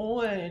 come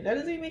on. That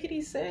doesn't even make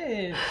any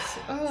sense.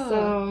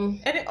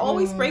 And it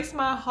always breaks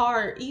my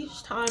heart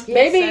each time he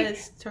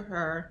says to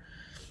her,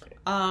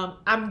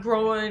 I'm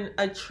growing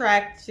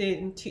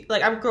attraction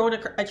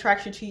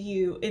to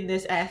you in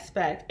this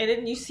aspect. And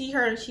then you see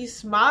her and she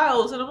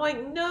smiles and I'm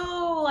like,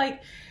 no,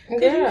 like, you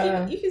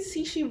can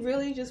see she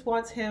really just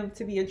wants him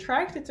to be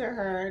attracted to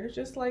her. And it's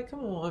just like,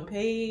 come on,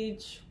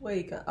 Paige,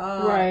 wake up.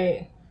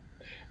 Right.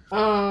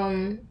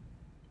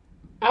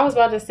 I was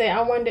about to say,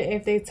 I wonder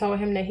if they told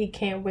him that he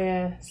can't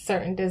wear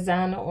certain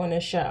designer on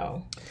the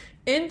show.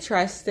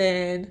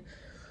 Interesting.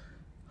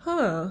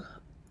 Huh.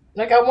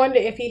 Like, I wonder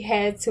if he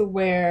had to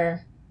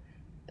wear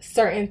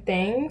certain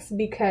things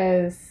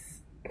because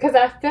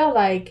I feel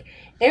like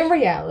in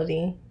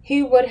reality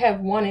he would have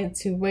wanted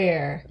to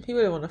wear. He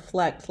would want to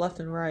flex left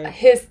and right.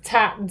 His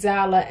top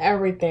dollar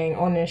everything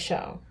on this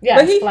show.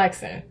 Yeah, he's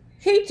flexing.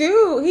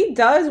 He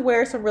does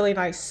wear some really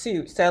nice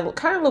suits that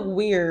kind of look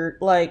weird.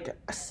 Like,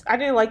 I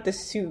didn't like the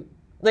suit.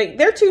 Like,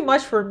 they're too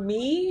much for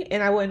me,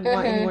 and I wouldn't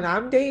want anyone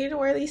I'm dating to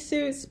wear these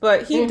suits.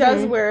 But he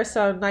does wear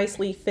some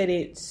nicely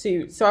fitted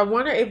suits. So I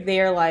wonder if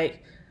they're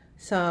like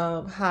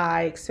some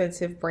high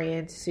expensive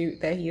brand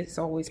suit that he is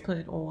always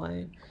putting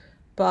on.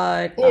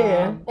 But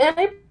yeah, and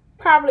they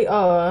probably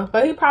are,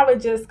 but he probably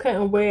just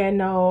couldn't wear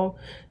no,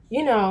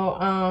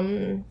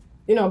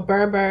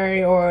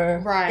 Burberry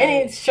or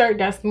any shirt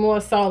that's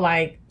more so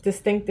like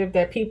distinctive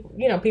that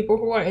people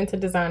who are into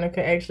designer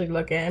could actually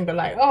look at and be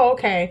like, oh,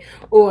 okay,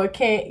 or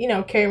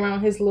can't carry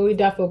around his Louis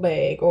duffel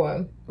bag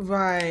or things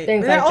like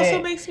that. That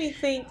also makes me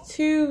think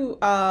too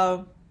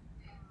about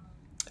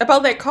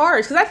that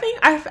cars, because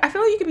I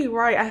feel like you could be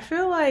right. I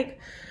feel like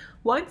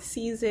one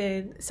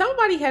season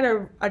somebody had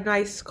a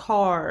nice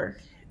car,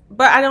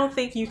 but I don't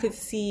think you could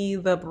see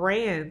the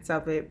brands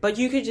of it, but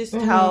you could just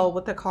tell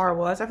what the car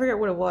was. I forget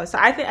what it was. So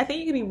I think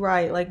you could be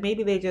right. Like,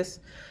 maybe they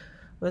just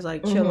was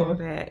like chill on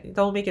that.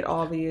 Don't make it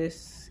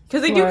obvious,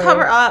 because they do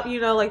cover up,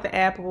 like the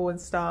Apple and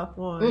stuff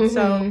on.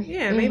 So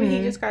yeah, maybe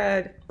he just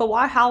got. But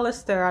why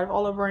Hollister? Out of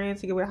all the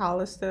brands, he could wear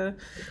Hollister.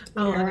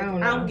 I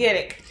don't get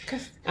it.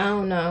 I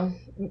don't know.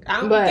 I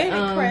don't get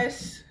it,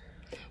 Chris.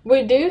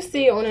 We do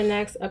see on the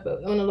next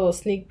episode, on a little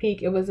sneak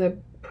peek, it was a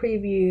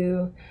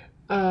preview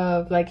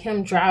of like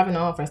him driving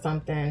off or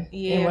something.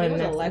 Yeah, it was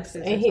a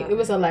Lexus. It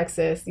was a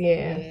Lexus,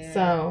 yeah.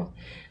 So,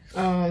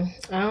 I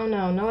don't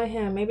know. Knowing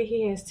him, maybe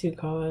he has two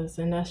cars,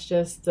 and that's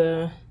just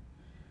the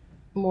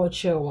more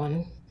chill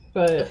one.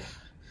 But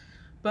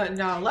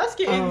no, let's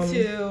get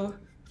into.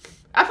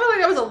 I feel like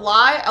there was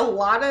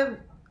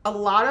a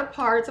lot of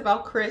parts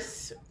about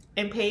Chris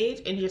and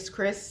Paige, and just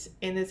Chris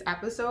in this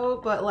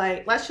episode. But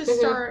like, let's just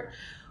start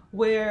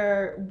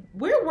where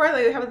were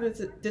they having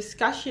this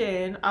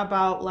discussion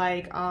about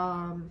like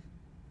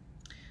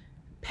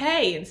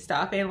pay and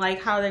stuff, and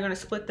like how they're gonna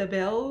split the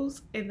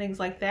bills and things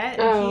like that.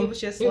 And he was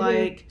just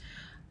like,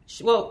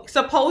 well,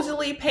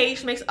 supposedly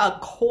Paige makes a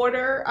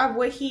quarter of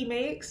what he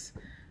makes.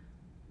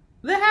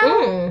 The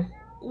hell?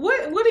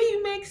 What do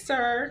you make,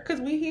 sir? Because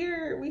we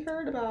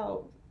heard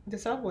about the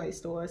Subway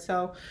store,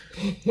 so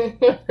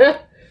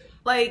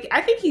like, I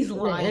think he's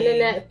lying. The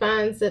internet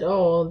finds it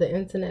all.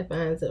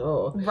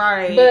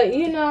 Right. But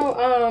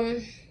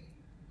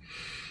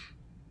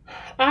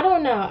I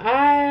don't know.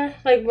 I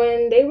like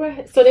when they were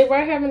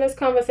having this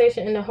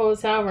conversation in the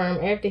hotel room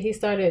after he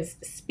started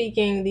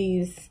speaking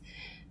these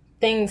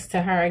things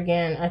to her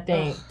again. I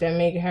think that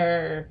made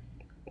her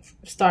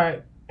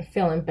start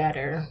feeling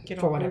better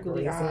for whatever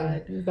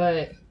reason.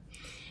 But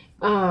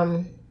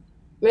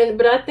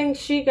but I think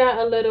she got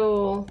a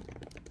little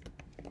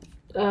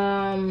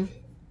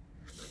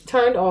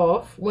turned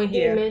off when he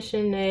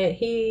mentioned that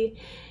he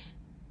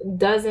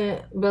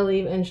doesn't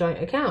believe in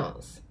joint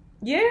accounts.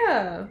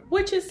 Yeah,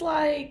 which is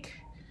like,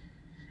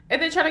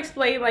 and then trying to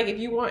explain, like, if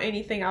you want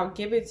anything, I'll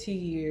give it to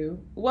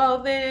you.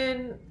 Well,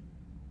 then,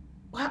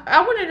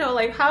 I want to know,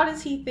 like, how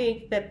does he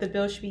think that the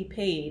bill should be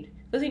paid?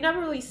 Because he never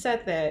really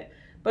said that.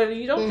 But if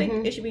you don't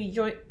think it should be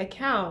joint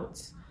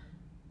accounts,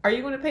 are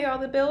you going to pay all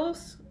the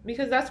bills?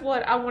 Because that's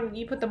what I want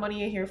you put the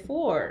money in here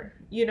for.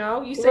 You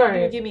know, you say you're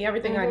going to give me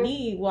everything I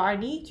need. Well, I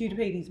need you to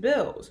pay these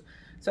bills.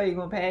 So you're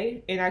going to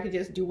pay, and I could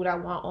just do what I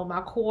want on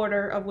my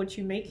quarter of what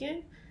you're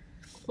making?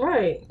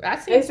 Right.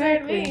 That seems fair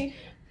to me.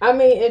 I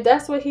mean, if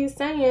that's what he's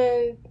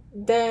saying,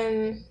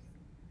 then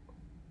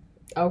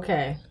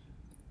okay.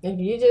 If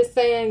you're just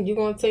saying you're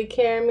going to take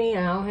care of me,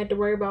 I don't have to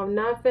worry about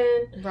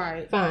nothing.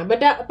 Right. Fine. But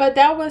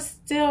that would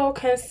still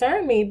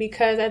concern me,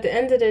 because at the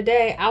end of the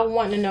day, I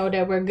want to know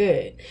that we're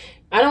good.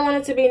 I don't want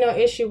it to be no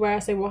issue where I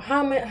say, well,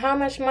 how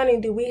much money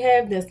do we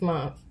have this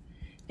month?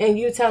 And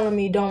you telling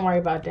me don't worry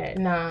about that.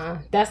 Nah,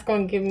 that's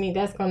going to give me, I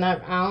don't feel good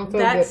about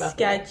that. That's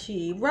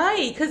sketchy.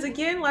 Right. Because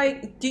again,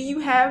 like, do you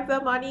have the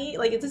money?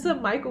 Like, is this a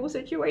Michael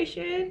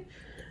situation?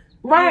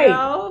 Right. You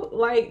know,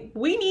 like,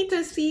 we need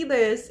to see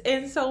this.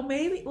 And so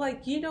maybe,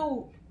 like,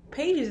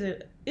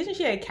 Paige isn't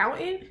she an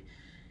accountant?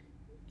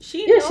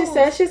 She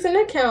says she's an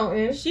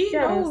accountant. She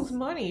knows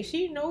money.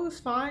 She knows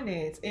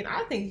finance. And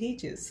I think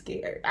he's just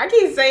scared. I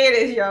keep saying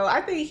this, yo.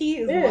 I think he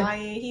is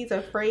lying. He's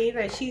afraid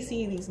that she's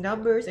seeing these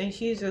numbers and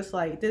she's just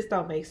like, this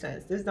don't make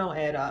sense. This don't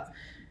add up.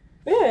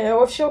 Yeah,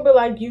 or she'll be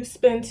like, you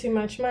spend too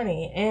much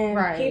money. And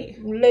he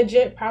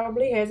legit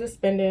probably has a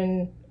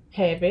spending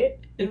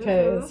habit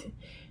because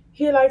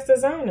he likes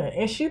designer.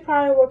 And she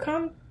probably will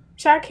come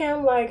check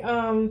him like,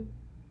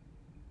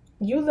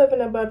 you living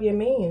above your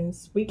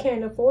means. We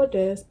can't afford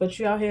this, but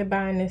you out here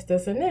buying this,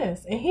 this, and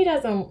this. And he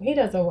doesn't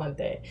want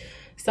that.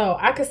 So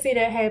I could see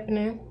that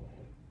happening.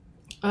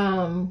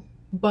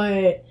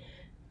 But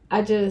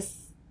I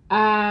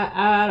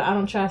I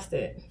don't trust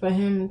it for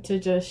him to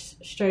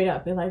just straight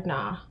up be like,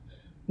 nah,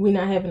 we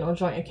not having no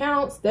joint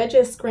accounts. That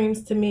just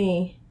screams to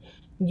me,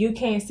 you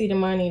can't see the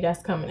money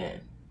that's coming in.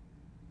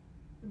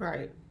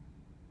 Right.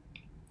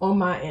 On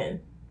my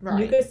end.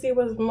 Right. You can see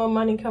what's more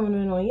money coming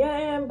in on your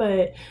end,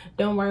 but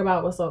don't worry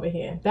about what's over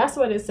here. That's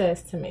what it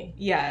says to me.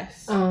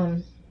 Yes.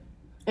 And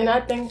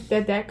I think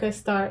that could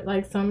start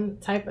like some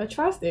type of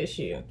trust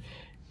issue.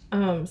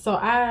 So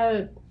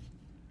I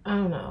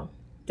don't know.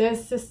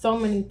 There's just so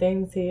many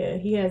things here.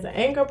 He has an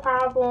anger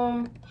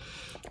problem.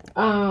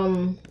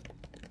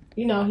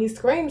 You know, he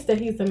screams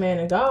that he's a man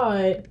of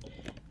God,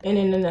 and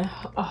then in a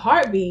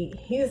heartbeat,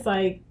 he's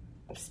like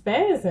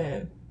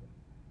spazzing.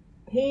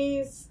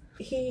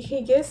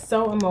 He gets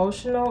so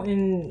emotional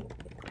and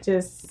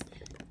just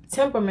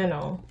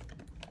temperamental,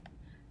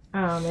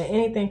 and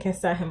anything can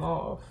set him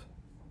off.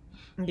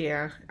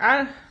 Yeah,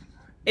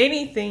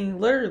 anything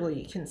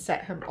literally can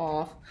set him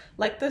off,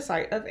 like the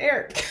sight of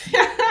Eric.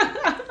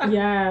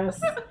 Yes,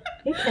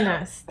 he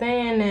cannot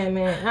stand that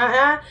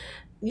man.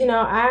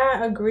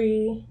 I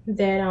agree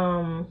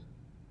that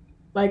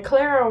like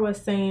Clara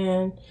was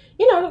saying,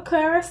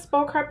 Clara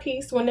spoke her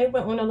piece when they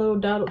went on a little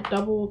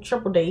double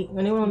triple date.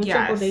 When they went on the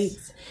triple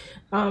dates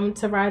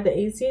to ride the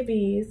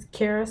ATVs,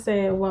 Clara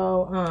said,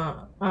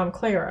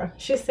 Clara,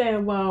 she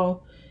said,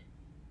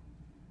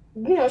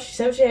 she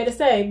said what she had to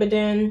say, but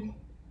then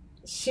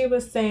she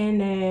was saying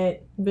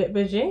that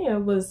Virginia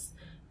was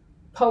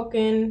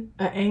poking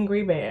an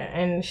angry bear,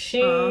 and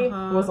she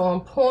was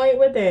on point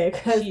with that,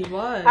 because she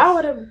was. I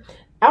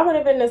would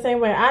have been the same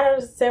way. I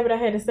just said what I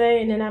had to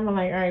say, and then I'm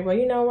like, all right, well,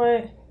 you know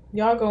what?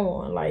 Y'all go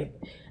on. Like,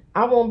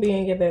 I won't be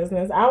in your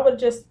business. I would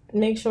just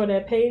make sure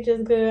that Paige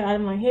is good.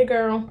 I'm like, hey,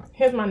 girl,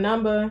 here's my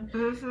number.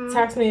 Mm-hmm.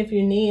 Text me if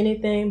you need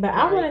anything. But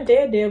right. I wouldn't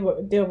dare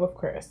deal with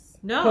Chris.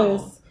 No.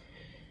 Because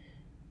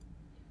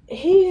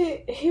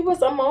he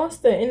was a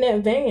monster in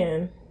that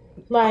van.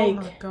 Like,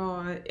 oh, my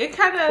God. It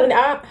kind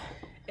of...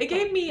 It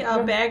gave me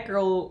a Bad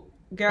Girls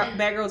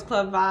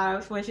Club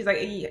vibes when she's like,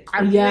 hey,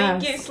 I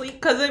ain't getting sleep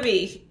because of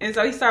me. And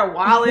so he started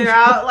wilding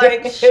out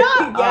like, shut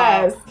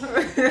up.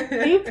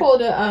 He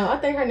pulled I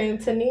think her name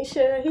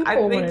Tanisha. He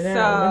pulled one of them.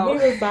 So.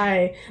 And he was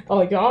like,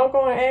 oh, y'all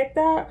going to act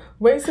up?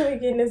 Wait till we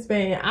get in this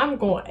van. I'm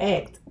going to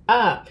act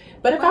up.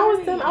 But if I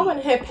was them, I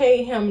wouldn't have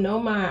paid him no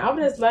mind. I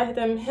would just let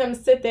him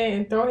sit there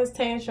and throw his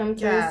tantrum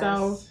to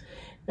himself.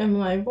 And be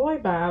like, boy,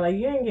 bye. Like,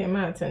 you ain't getting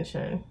my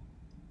attention.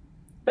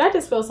 But I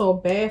just feel so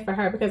bad for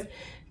her because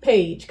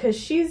Paige, because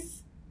she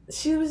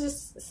was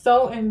just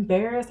so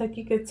embarrassed. Like,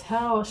 you could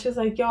tell. She was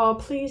like, y'all,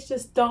 please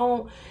just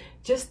don't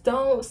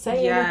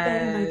say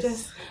anything. Like,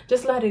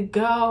 just let it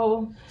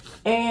go.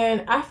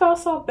 And I felt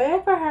so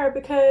bad for her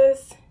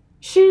because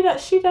she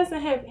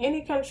doesn't have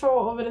any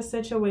control over the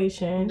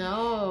situation.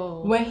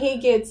 No. When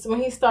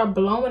he start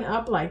blowing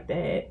up like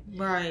that.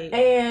 Right.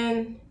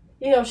 And,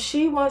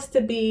 she wants to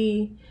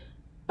be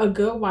a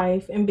good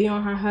wife and be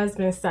on her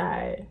husband's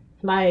side.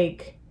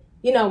 Like,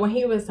 when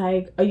he was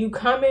like, are you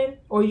coming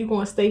or are you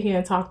going to stay here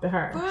and talk to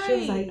her? Right. She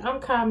was like,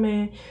 I'm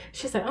coming.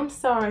 She's like, I'm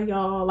sorry,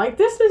 y'all. Like,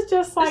 this is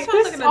just like,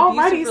 this is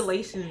already...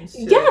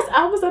 relationship. Yes,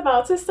 I was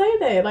about to say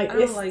that. Like,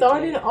 it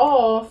started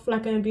off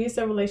like an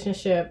abusive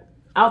relationship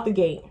out the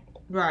gate.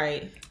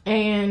 Right.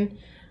 And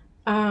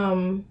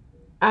I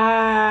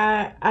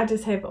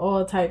just have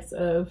all types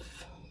of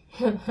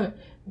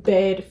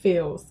bad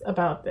feels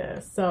about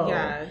this. So,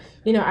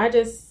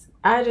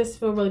 I just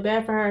feel really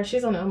bad for her.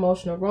 She's on an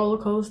emotional roller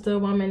coaster.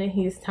 One minute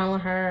he's telling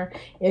her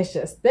it's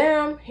just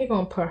them. He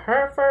gonna put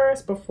her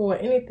first before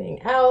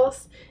anything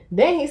else.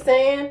 Then he's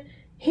saying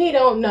he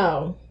don't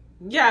know.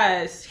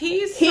 Yes,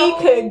 he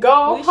could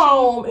go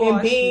home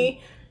and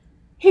be.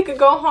 He could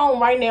go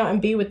home right now and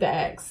be with the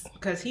ex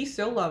because he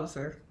still loves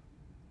her.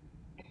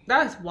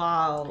 That's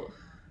wild.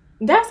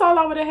 That's all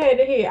I would have had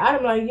to hear. I'd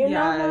be like, you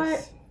know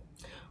what?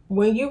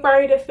 When you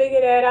ready to figure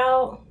that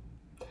out,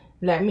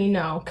 let me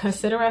know.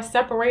 Consider us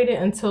separated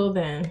until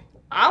then.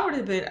 I would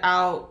have been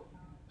out.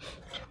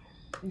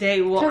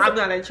 I'm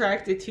not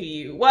attracted to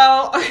you.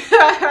 Well,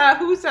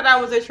 who said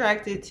I was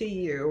attracted to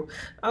you?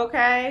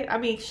 Okay. I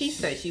mean, she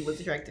said she was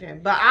attracted to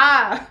him, but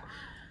I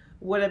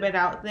would have been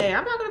out there.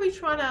 I'm not going to be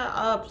trying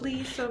to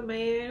please some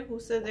man who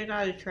said they're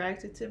not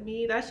attracted to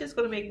me. That's just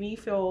going to make me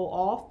feel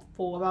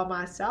awful about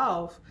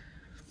myself.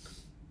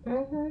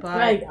 Mm-hmm. But,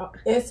 like,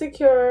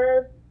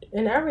 insecure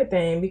and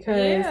everything,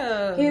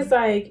 because he's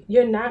like,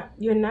 you're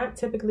not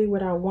typically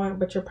what I want,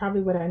 but you're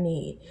probably what I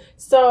need.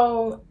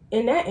 So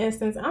in that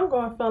instance, I'm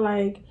gonna feel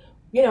like,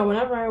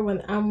 whenever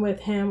when I'm with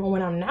him or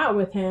when I'm not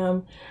with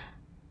him,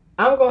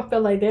 I'm gonna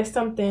feel like there's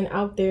something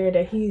out there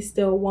that he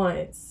still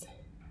wants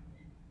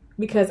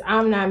because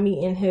I'm not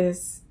meeting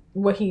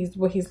what he's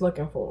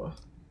looking for.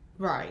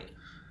 Right.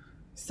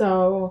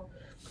 So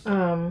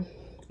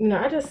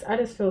I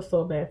just feel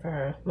so bad for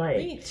her. Like,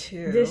 me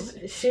too.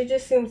 She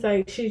just seems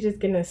like she's just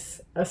getting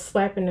a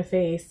slap in the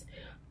face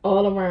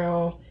all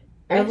around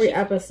every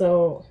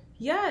episode.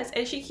 Yes,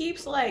 and she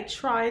keeps like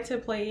trying to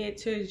play it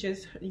to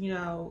just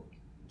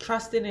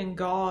trusting in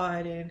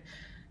God and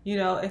you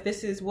know, if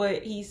this is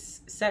what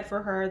he's set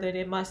for her, then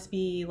it must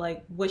be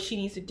like what she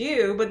needs to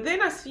do. But then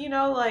you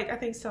know, like, I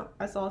think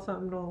I saw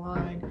something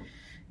online,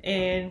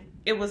 and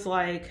it was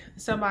like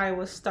somebody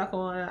was stuck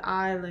on an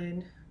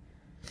island,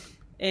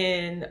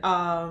 and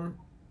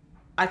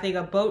I think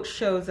a boat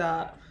shows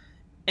up,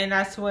 and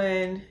that's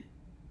when,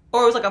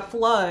 or it was like a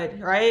flood,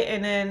 right?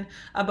 And then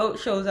a boat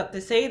shows up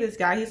to save this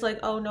guy. He's like,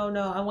 oh no,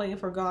 I'm waiting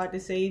for God to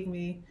save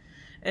me.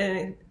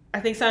 And I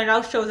think someone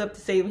else shows up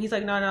to save him. He's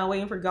like, no, I'm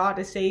waiting for God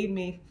to save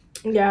me.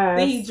 Yeah.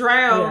 Then he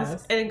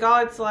drowns, and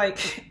God's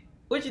like,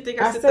 what'd you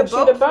think I set the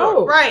boat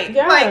for? Right.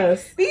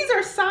 Yes. Like, these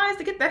are signs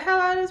to get the hell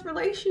out of this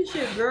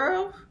relationship,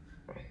 girl.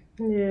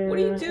 Yeah. What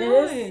are you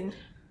doing?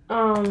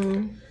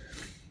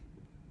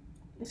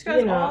 This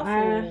guy's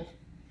awful.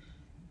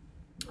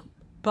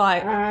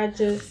 But I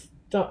just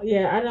don't.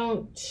 Yeah, I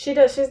don't.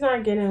 She's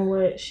not getting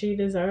what she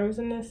deserves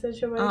in this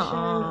situation.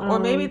 Or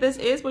maybe this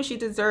is what she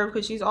deserved,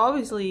 because she's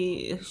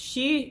obviously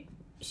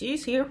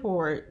she's here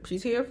for it.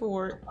 She's here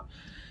for it.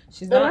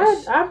 She's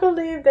not. I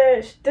believe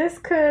that this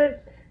could,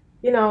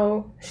 you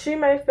know, she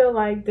may feel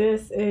like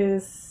this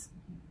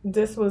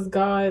was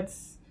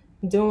God's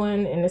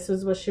doing, and this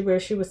was where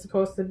she was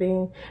supposed to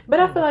be. But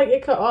I feel like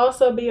it could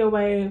also be a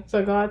way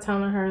for God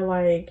telling her,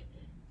 like,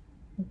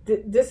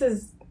 this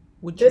is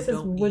what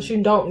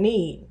you don't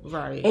need.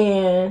 Right.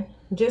 And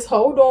just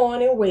hold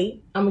on and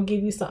wait. I'm going to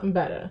give you something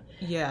better.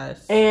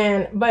 Yes.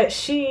 But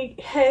she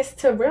has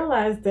to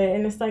realize that.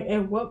 And it's like,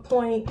 at what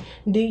point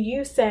do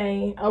you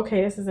say,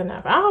 okay, this is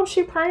enough? I hope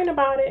she's praying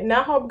about it. And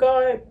I hope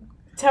God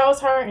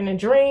tells her in a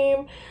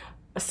dream,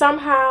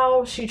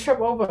 somehow she trip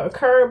over a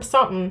curb,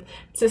 something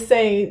to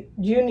say,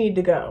 you need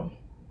to go.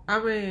 I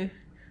mean,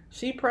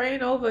 she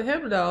praying over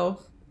him,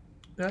 though.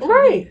 That's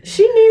right.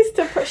 She needs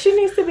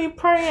to be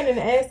praying and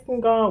asking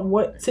God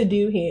what to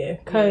do here,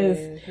 because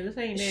this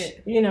ain't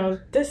it. You know,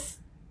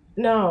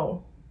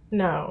 no.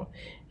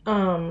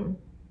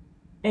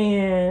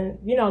 And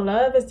you know,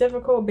 love is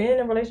difficult. Being in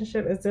a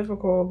relationship is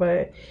difficult,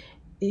 but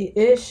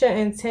it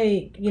shouldn't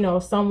take, you know,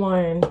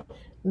 someone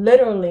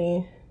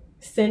literally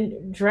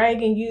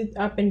dragging you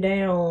up and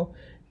down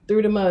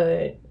through the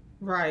mud.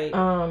 Right.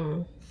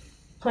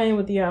 Playing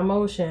with your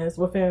emotions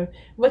within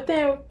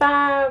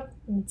 5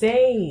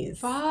 days.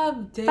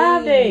 5 days.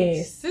 5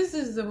 days. This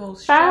is the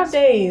most 5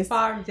 days.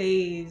 5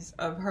 days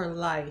of her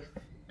life.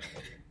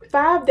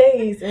 5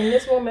 days, and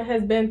this woman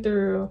has been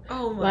through a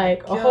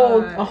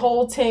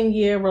whole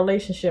 10-year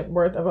relationship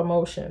worth of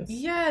emotions.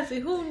 Yes,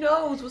 and who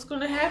knows what's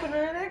going to happen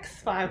in the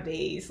next 5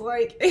 days?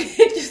 Like,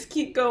 it just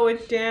keep going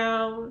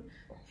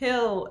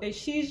downhill, and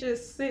she's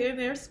just sitting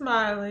there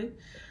smiling.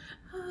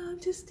 Oh, I'm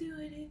just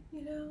doing it,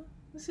 you know.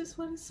 This is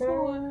what it's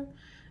for.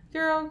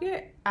 Girl,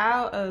 get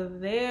out of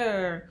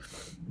there.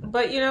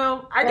 But, you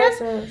know, I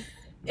guess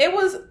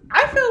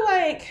I feel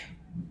like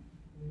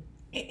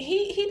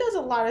he does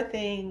a lot of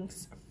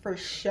things for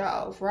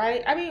show,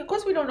 right? I mean, of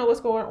course we don't know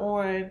what's going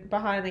on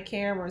behind the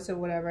cameras or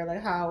whatever,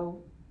 like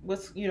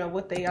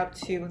what they up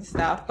to and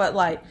stuff. But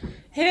like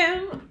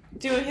him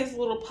doing his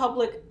little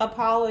public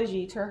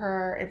apology to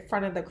her in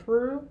front of the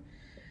crew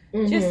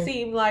just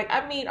seemed like,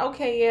 I mean,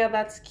 okay, yeah,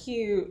 that's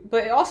cute.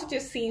 But it also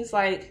just seems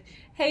like,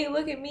 hey,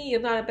 look at me,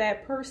 I'm not a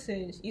bad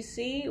person. You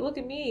see? Look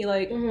at me.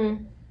 Like,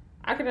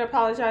 I can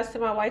apologize to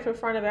my wife in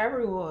front of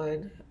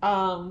everyone.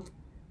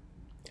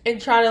 And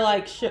try to,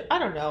 like, I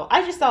don't know.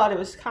 I just thought it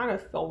was kind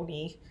of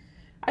phony.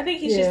 I think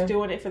he's just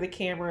doing it for the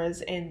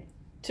cameras and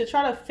to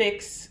try to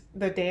fix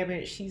the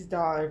damage she's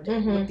done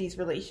with these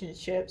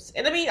relationships.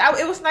 And, I mean,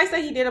 it was nice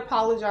that he did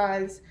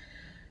apologize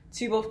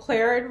to both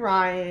Clara and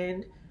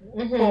Ryan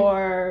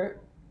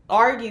for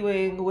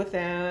arguing with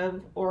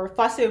them or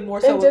fussing more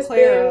so with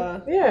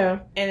Clara.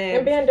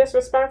 And being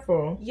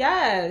disrespectful.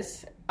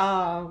 Yes.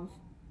 And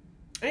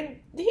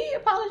he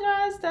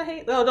apologized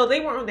to no, they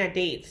weren't on that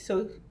date,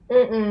 so...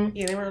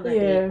 Yeah, they were on that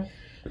date.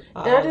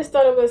 And I just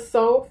thought it was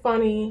so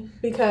funny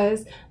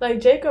because,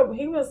 like, Jacob,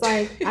 he was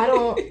like, I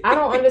don't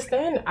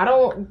understand. I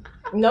don't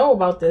know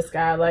about this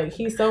guy. Like,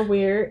 he's so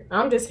weird.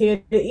 I'm just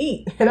here to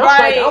eat. And I'm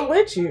like, I'm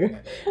with you.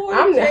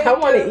 I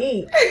want to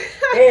eat.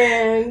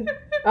 And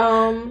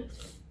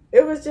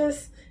it's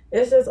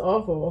just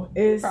awful.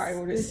 It's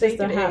just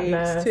a hot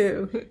mess.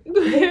 Too.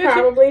 He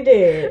probably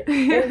did.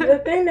 And the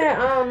thing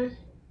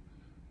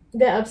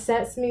that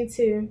upsets me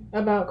too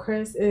about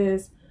Chris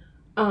is,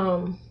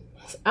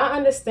 I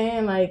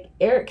understand, like,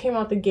 Eric came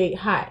out the gate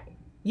hot.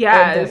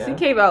 Yes, he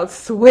came out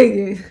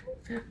swinging.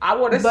 I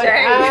want to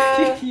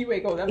say, you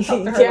ain't gonna talk to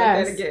her like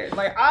that again.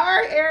 Like, all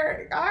right,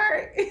 Eric, all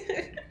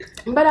right.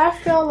 But I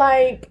feel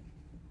like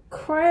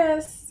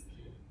Chris,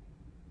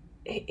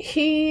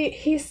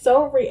 he's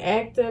so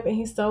reactive and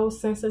he's so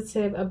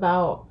sensitive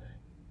about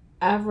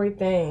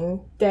everything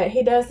that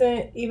he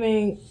doesn't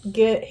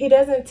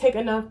take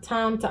enough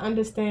time to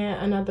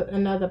understand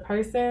another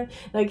person.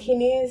 Like, he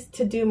needs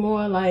to do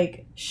more,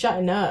 like,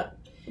 shutting up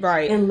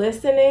and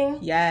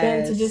listening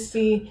than to just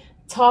be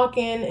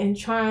talking and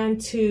trying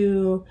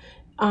to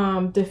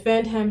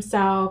defend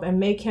himself and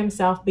make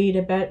himself be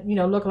the best,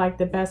 look like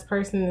the best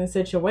person in the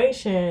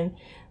situation.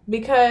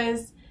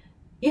 Because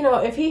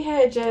if he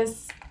had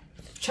just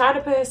tried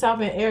to put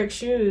himself in Eric's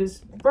shoes,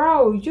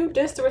 bro, you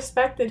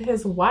disrespected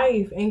his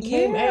wife and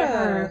came at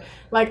her.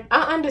 Like,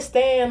 I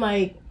understand,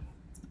 like,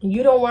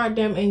 you don't want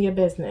them in your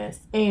business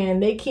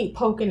and they keep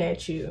poking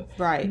at you.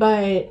 Right.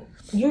 But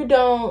you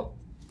don't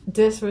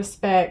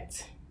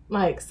disrespect,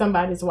 like,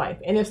 somebody's wife.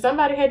 And if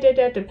somebody had did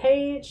that to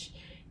Paige,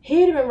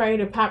 he'd have been ready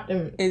to pop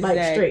them,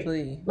 like,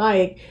 straight.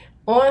 Like,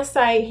 on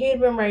site, he'd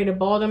been ready to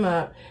ball them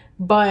up.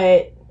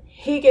 But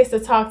he gets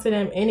to talk to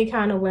them any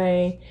kind of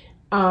way.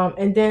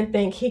 And then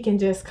think he can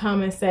just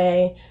come and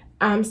say,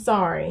 I'm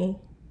sorry,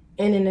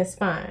 and then it's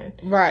fine.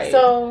 Right.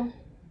 So,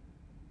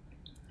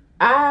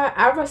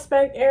 I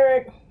respect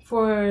Eric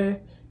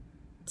for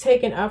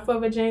taking up for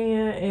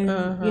Virginia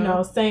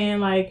and,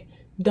 saying, like,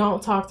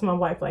 don't talk to my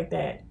wife like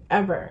that,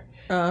 ever.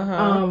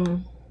 I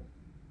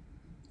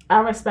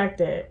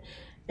respect it.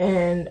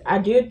 And I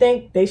do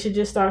think they should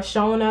just start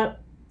showing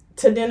up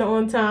to dinner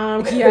on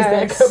time.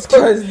 Yes,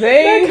 because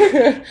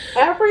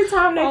every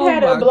time they've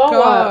had a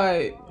blow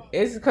up.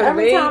 It's because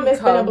every time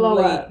it's been a blow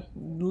up.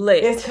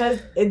 Lit. It's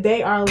because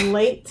they are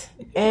late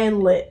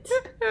and lit.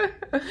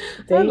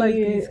 I like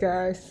these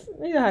guys.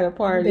 They know how to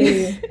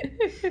party.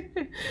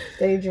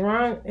 They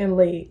drunk and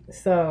late.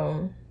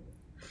 So,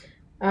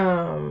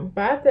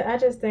 but I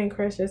just think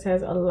Chris just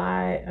has a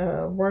lot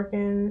of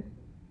working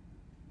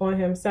on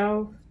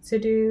himself to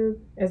do.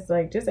 It's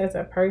like just as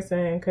a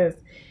person, because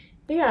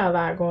he got a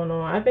lot going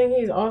on. I think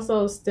he's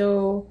also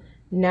still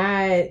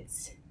not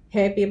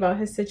happy about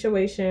his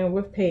situation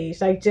with Paige,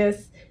 like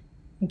just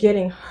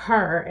getting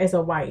her as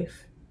a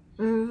wife.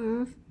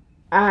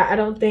 I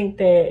don't think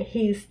that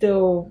he's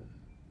still,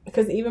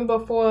 because even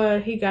before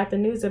he got the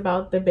news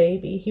about the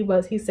baby,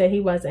 he said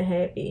he wasn't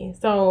happy.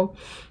 So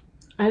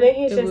I think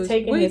he's just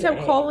taking. He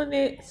kept calling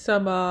it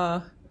some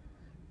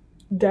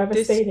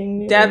devastating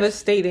news.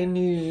 Devastating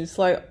news.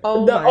 Like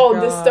my God.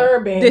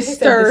 Disturbing.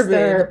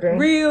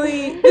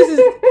 Really?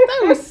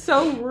 That was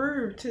so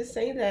rude to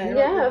say that.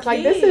 Yeah, it's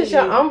like, this is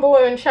your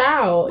unborn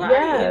child. Right.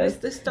 Yeah, it's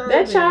disturbing.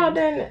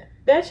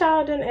 That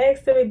child didn't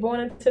ask to be born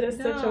into this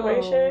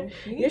situation.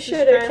 You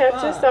should have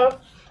kept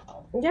yourself.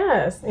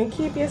 Yes, and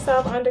keep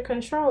yourself under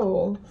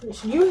control.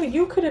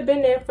 You could have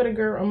been there for the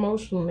girl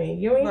emotionally.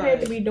 You ain't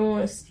had to be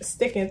doing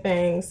sticking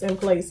things in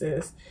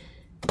places.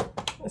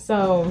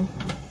 So.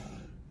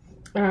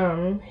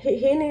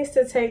 He needs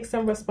to take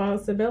some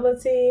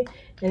responsibility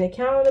and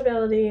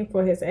accountability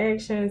for his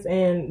actions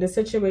and the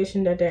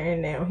situation that they're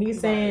in now.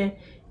 He's saying,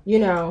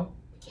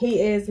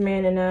 he is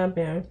manning up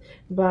and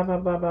blah, blah,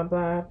 blah, blah,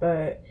 blah,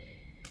 but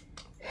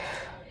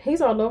he's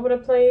all over the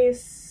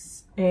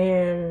place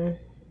and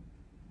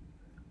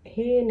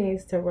he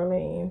needs to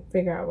really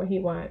figure out what he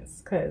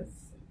wants, because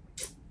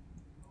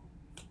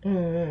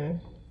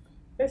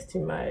it's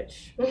too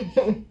much.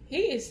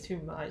 He is too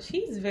much.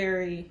 He's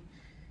very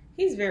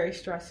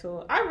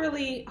stressful. I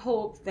really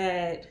hope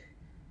that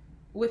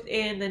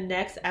within the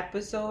next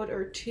episode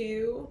or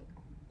two,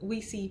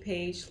 we see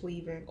Paige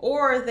leaving.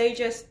 Or they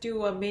just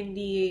do a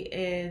Mindy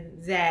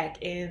and Zach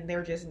and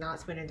they're just not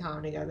spending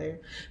time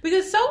together.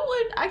 Because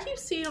I keep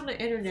seeing on the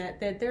internet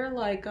that they're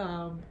like,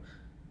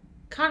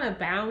 kind of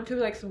bound to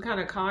like some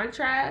kind of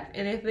contract.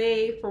 And if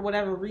they, for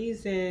whatever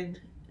reason,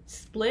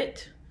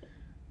 split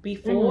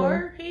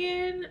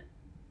beforehand,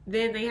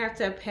 then they have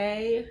to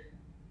pay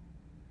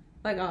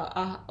like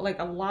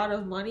a lot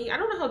of money. I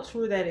don't know how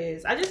true that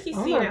is. I just keep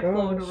seeing that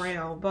floating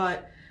around,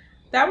 but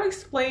that would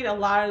explain a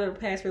lot of the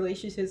past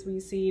relationships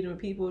we've seen where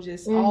people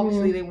just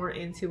obviously they weren't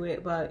into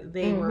it, but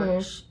they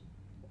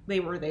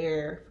were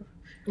there,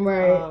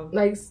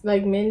 right?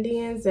 Like Mindy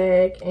and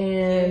Zach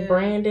and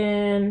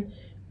Brandon,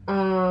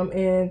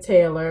 and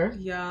Taylor.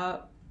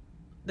 Yup,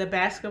 the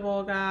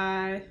basketball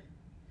guy.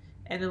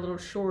 And a little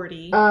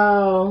shorty.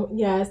 Oh,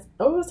 yes.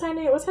 Oh, what's her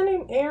name? What's her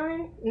name?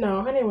 Erin?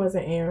 No, her name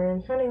wasn't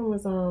Erin. Her name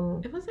was,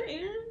 It wasn't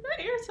Erin? That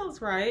Erin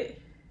sounds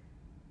right.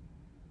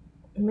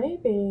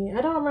 Maybe. I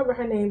don't remember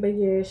her name, but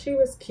yeah, she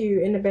was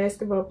cute. And the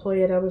basketball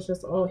player that was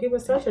just, he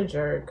was such a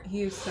jerk.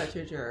 He was such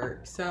a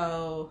jerk.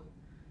 So,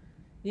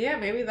 yeah,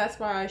 maybe that's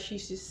why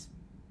she's just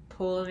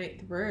pulling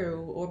it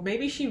through. Or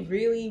maybe she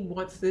really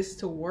wants this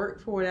to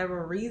work for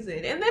whatever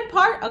reason. And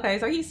then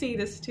so you see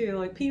this too.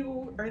 Like,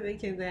 people are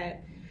thinking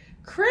that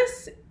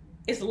Chris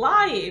is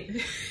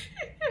lying.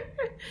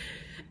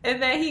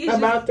 And that he's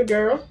about the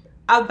girl?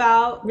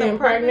 About the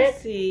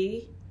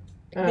pregnancy.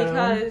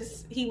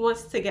 Because he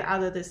wants to get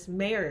out of this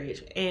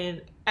marriage.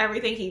 And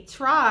everything he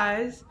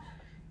tries,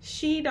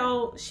 she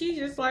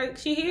just like,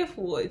 she here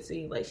for it,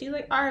 seems like. She's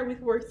like, all right, we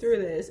can work through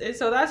this. And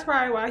so that's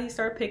probably why he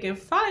started picking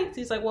fights.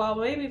 He's like, well,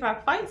 maybe if I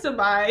fight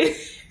somebody,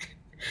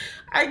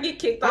 I get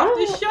kicked off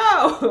the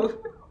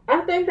show.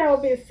 I think that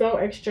would be so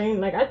extreme.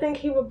 Like, I think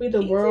he would be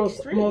the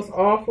world's most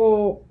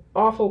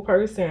awful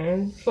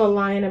person for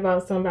lying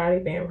about somebody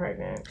being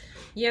pregnant.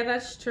 Yeah,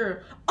 that's true.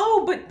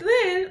 Oh, but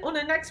then on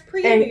the next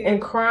preview,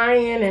 and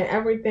crying and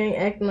everything,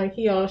 acting like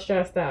he all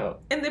stressed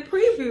out. In the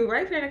preview,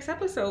 right for the next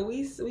episode,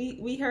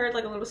 we heard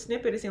like a little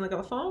snippet. It seemed like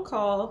a phone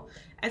call,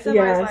 and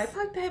somebody's like,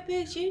 "Fuck that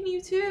bitch, and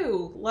you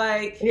too."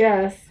 Like,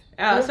 yes.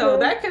 So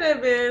that could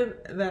have been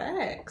the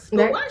ex.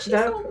 But why is she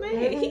so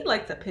mad? He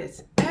likes to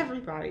piss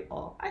everybody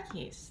off. I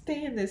can't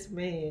stand this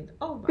man.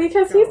 Oh my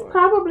Because God. he's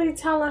probably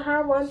telling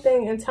her one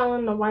thing and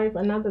telling the wife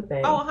another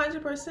thing. Oh,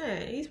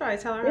 100%. He's probably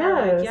telling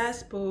her, like,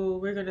 yes, boo,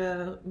 we're going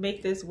to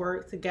make this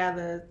work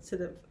together to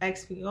the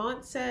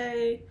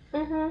ex-fiance.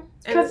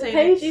 Because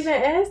Paige even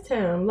asked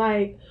him,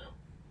 like,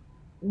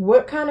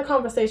 what kind of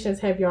conversations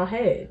have y'all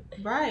had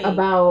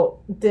about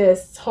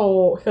this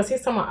whole, because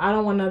he's talking about, I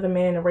don't want another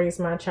man to raise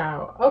my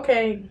child.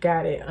 Okay,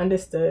 got it,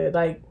 understood.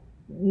 Like,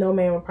 no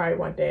man would probably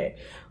want that.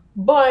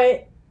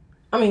 But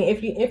I mean,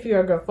 if you're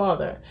a good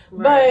father.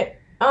 But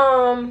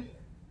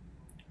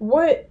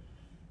what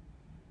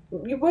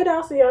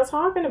else are y'all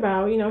talking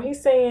about? You know,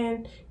 he's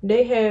saying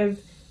they have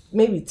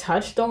maybe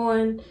touched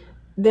on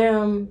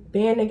them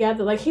being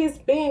together. Like, he's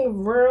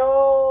being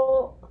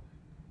real,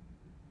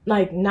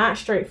 like, not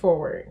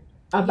straightforward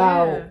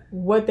about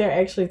what they're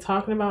actually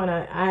talking about.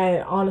 And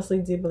I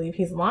honestly do believe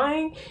he's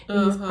lying.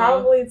 And he's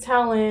probably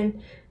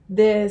telling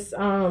this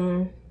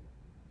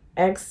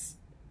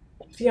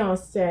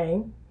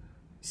ex-fiance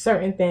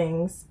certain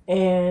things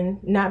and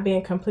not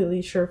being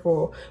completely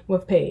truthful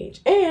with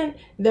Paige. And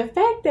the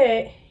fact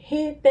that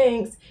he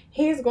thinks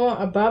he's going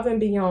above and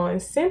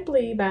beyond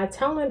simply by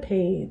telling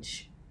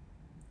Paige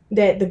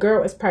that the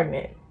girl is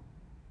pregnant.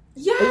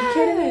 Yes. Are you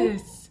kidding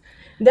me?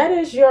 That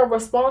is your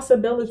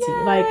responsibility.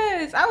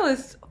 Yes. I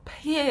was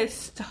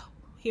pissed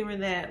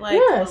hearing that.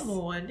 Like, come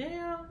on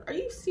now. Are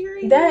you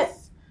serious? That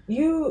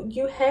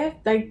you have,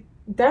 like,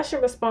 that's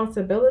your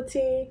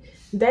responsibility.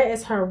 That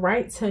is her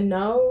right to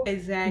know.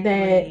 Exactly.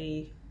 That,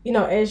 you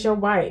know, as your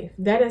wife,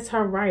 that is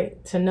her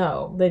right to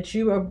know that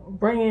you are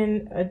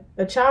bringing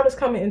a child is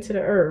coming into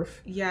the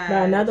earth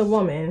by another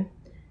woman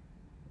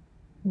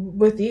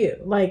with you.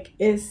 Like,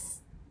 I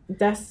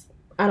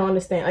don't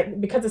understand.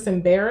 Like, because it's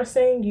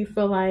embarrassing, you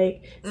feel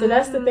like, so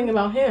that's the thing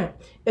about him.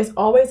 It's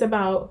always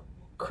about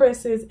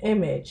Chris's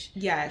image.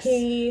 Yes.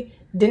 He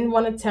didn't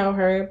want to tell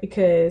her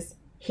because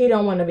he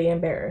don't want to be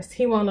embarrassed.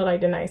 He wanted,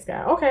 like, the nice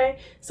guy. Okay,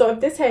 so if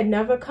this had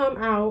never come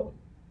out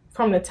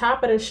from the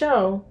top of the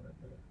show,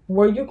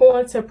 were you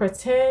going to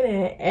pretend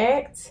and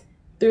act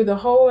through the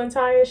whole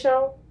entire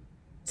show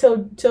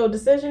till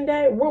decision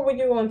day? What were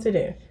you going to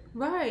do?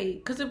 Right,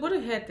 because it would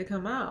have had to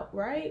come out,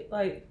 right?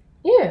 Like,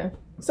 yeah.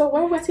 So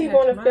when was he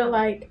going to feel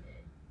like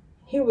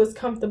he was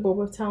comfortable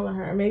with telling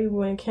her? Maybe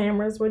when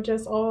cameras were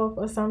just off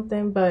or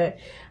something. But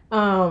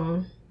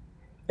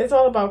it's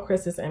all about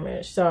Chris's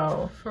image.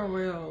 So for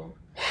real.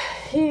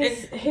 He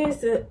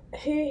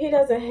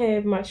doesn't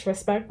have much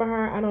respect for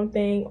her, I don't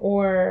think,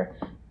 or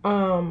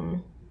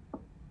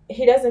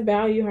he doesn't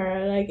value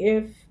her. Like,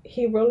 if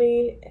he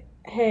really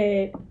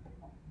had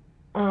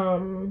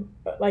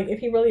like, if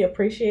he really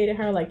appreciated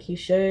her like he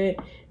should,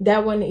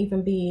 that wouldn't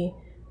even be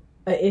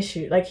an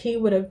issue. Like, he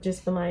would have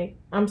just been like,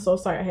 I'm so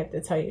sorry I have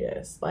to tell you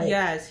this. Like,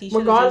 yes, he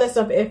regardless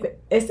of if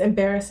it's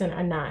embarrassing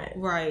or not.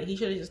 Right. He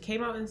should have just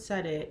came out and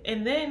said it.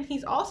 And then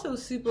he's also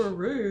super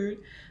rude.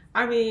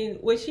 I mean,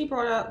 when she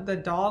brought up the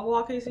dog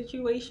walking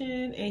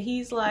situation, and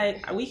he's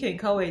like, we can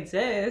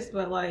coexist,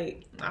 but,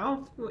 like, I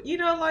don't, you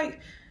know, like,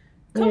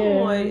 come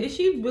on. Is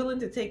she willing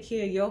to take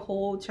care of your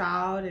whole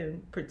child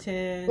and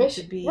pretend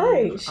to be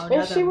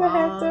another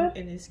mom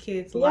in his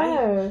kid's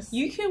life?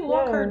 You can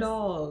walk her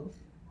dog.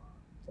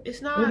 It's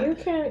not. You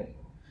can't.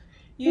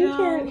 You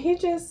know,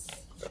 he's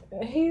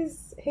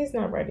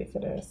not ready for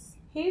this.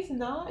 He's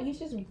not. He's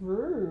just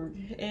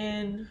rude,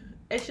 and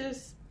it's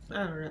just,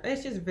 I don't know.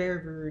 It's just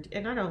very rude,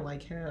 and I don't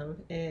like him.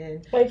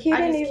 And like, he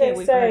didn't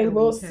even say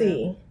we'll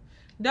see.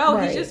 No,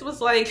 he just was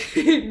like,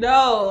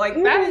 no,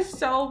 like, that is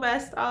so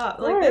messed up.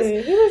 Like,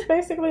 this, he was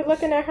basically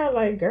looking at her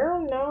like,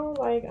 girl, no,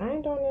 like, I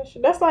ain't doing this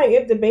shit. That's like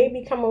if the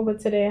baby come over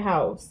to their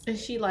house and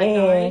she like,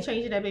 no, I ain't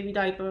changing that baby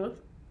diaper.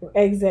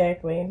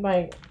 Exactly.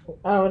 Like,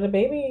 oh, the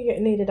baby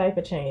need a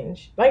diaper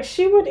change. Like,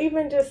 she would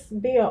even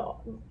just be an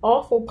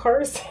awful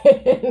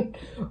person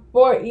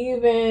for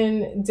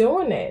even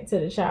doing that to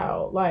the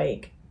child.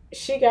 Like,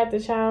 she got the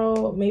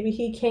child, maybe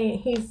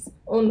he's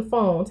on the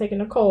phone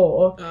taking a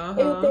call or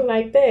anything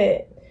like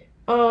that.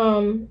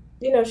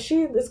 You know,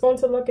 she is going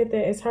to look at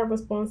that as her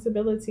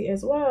responsibility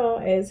as well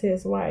as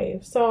his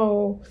wife.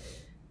 So,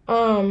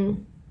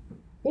 you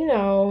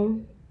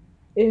know,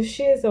 if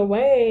she's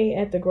away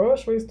at the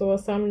grocery store or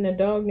something, the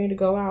dog need to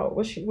go out.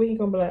 What he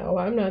gonna be like? Oh,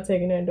 I'm not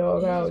taking that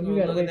dog out. You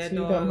gotta wait till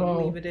you come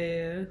home. Leave it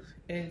there,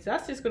 and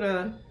that's just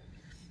gonna.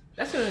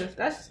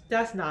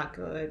 That's not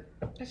good.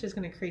 That's just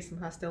gonna create some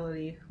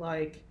hostility.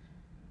 Like,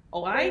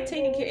 oh, I ain't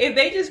taking care. If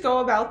they just go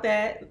about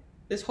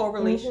this whole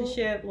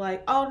relationship,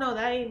 like, oh no,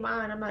 that ain't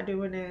mine. I'm not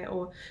doing that.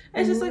 Or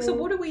it's just like, so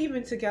what are we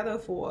even together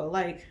for?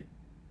 Like,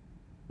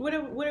 what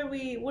are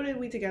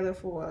we together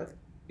for?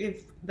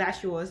 If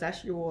that's yours,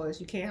 that's yours.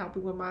 You can't help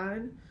it with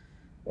mine.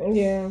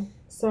 Yeah.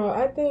 So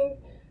I think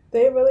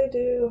they really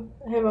do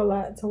have a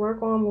lot to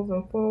work on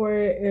moving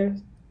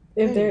forward.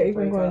 If they're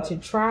even going to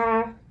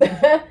try.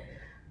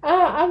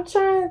 I'm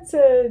trying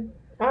to.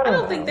 I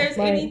don't think there's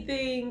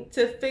anything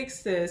to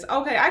fix this.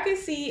 Okay, I can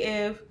see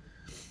if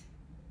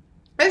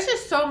There's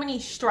just so many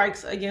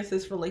strikes against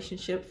this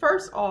relationship.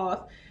 First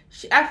off,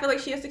 I feel like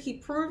she has to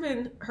keep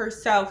proving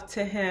herself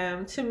to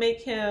him to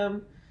make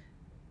him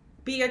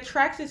be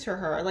attracted to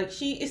her. Like,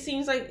 it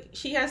seems like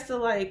she has to,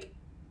 like,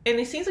 and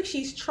it seems like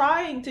she's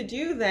trying to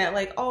do that.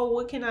 Like, oh,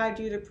 what can I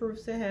do to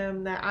prove to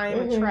him that I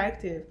am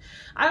attractive?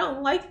 I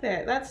don't like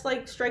that. That's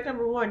like strike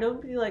number one.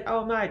 Don't be like,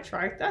 oh, I'm not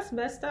attractive. That's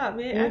messed up,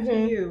 man.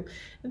 After you.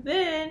 And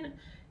then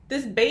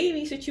this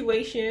baby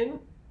situation,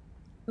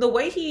 the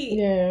way he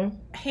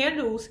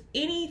handles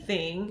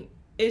anything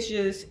is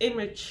just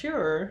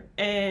immature.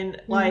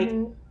 And like,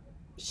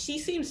 she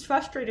seems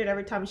frustrated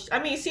every time.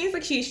 It seems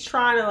like she's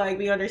trying to like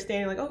be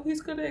understanding. Like, oh,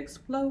 he's gonna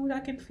explode. I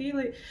can feel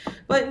it.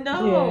 But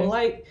no,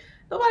 like.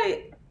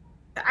 Nobody,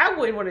 I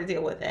wouldn't want to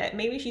deal with that.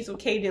 Maybe she's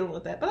okay dealing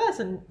with that, but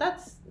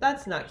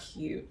that's not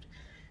cute.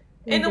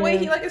 And the way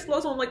he like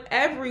explodes on like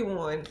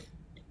everyone.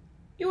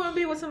 You want to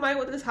be with somebody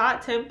with this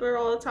hot temper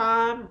all the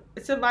time?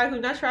 Somebody who's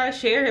not trying to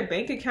share a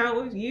bank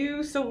account with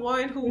you?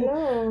 Someone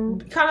who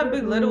kind of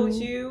belittles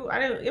you?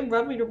 It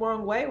rubbed me the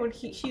wrong way when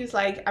she's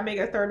like, I make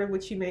a third of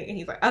what you make, and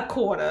he's like, a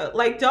quarter.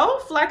 Like,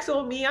 don't flex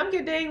on me. I'm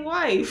your dang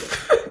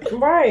wife.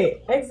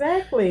 Right.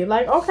 Exactly.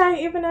 Like,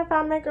 okay, even if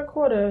I make a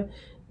quarter,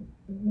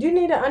 you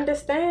need to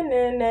understand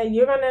then that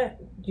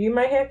you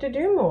might have to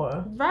do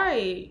more.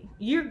 Right.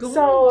 You're going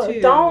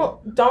to.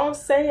 So don't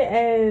say it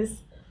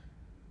as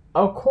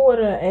a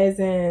quarter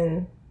as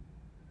in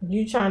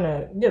you trying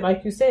to,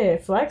 like you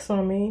said, flex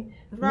on me.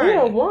 Right.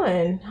 We're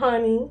one,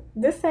 honey.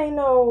 This ain't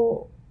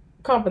no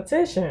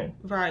competition.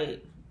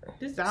 Right.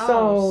 This is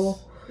ours.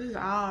 This is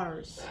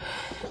ours.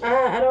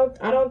 I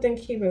don't think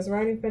he was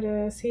ready for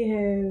this. He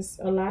has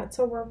a lot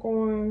to work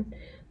on.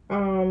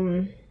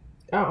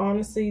 I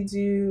honestly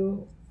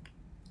do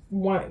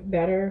want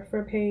better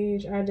for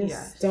Paige. I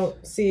just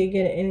don't see it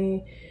getting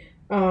any.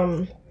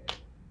 I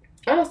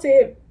don't see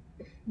it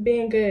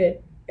being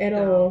good at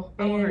all.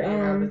 I want her to get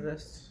out of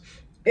this.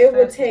 It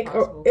would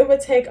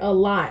take a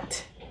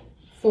lot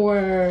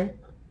for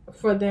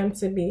them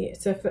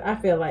to I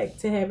feel like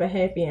to have a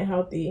happy and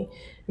healthy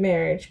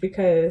marriage,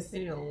 because they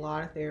need a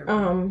lot of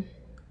therapy.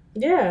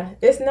 Yeah,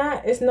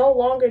 it's no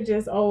longer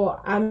just,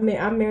 oh, I'm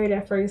married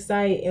at first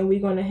sight and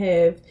we're gonna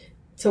have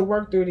to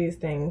work through these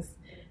things.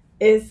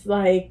 It's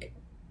like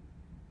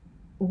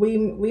we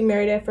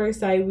married at first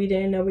sight, we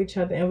didn't know each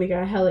other, and we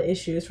got hella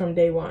issues from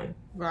day one.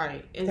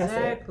 Right.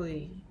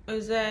 Exactly.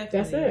 That's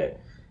it.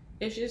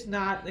 It's just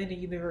not in the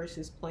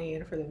universe's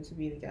plan for them to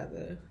be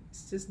together.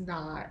 It's just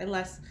not.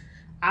 Unless,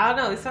 I don't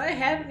know, if something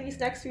happens these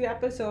next few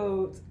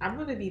episodes, I'm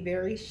gonna be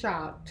very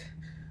shocked.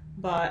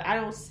 But I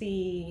don't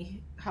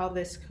see how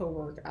this could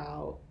work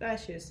out.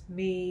 That's just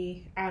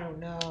me. I don't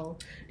know.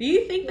 Do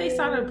you think they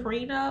signed a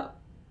prenup?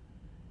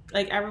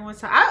 Like everyone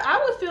signed.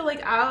 I would feel like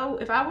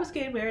if I was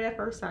getting married at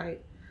first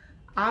sight,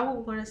 I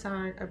would want to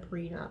sign a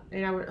prenup,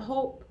 and I would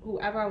hope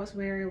whoever I was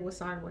marrying would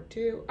sign one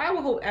too. I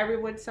would hope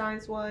everyone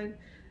signs one,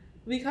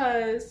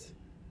 because,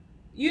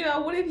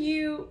 what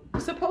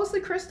if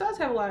supposedly Chris does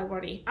have a lot of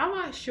money. I'm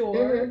not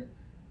sure.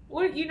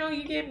 What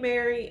you get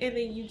married and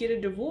then you get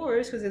a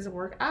divorce because it doesn't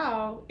work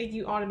out, and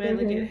you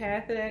automatically get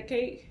half of that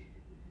cake.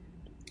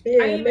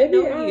 Yeah, I didn't even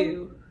know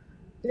you.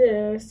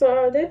 Yeah,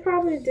 so they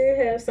probably do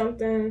have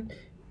something.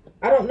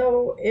 I don't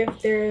know if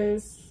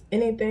there's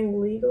anything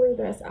legally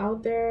that's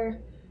out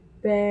there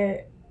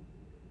that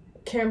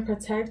can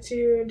protect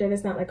you, that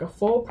it's not like a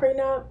full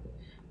prenup.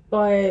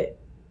 But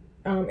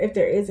if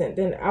there isn't,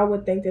 then I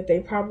would think that they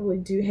probably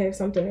do have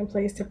something in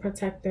place to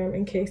protect them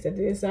in case that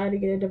they decide to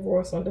get a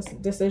divorce on this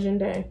decision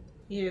day.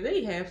 Yeah,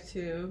 they have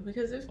to,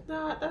 because if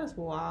not, that's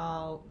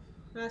wild.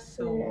 That's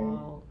so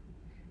wild.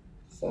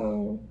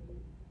 So,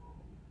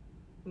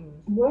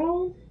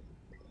 well,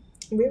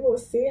 we will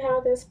see how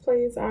this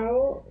plays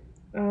out.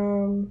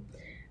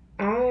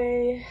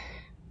 I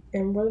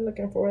am really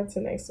looking forward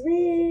to next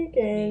week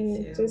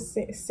and just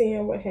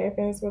seeing what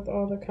happens with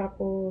all the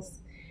couples.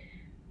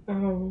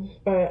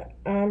 But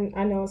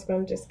I know it's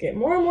going to just get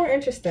more and more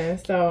interesting.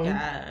 So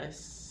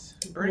yes,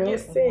 we'll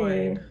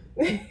see.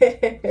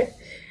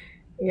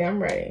 Yeah,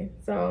 I'm ready.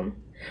 So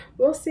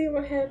we'll see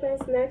what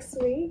happens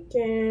next week,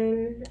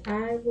 and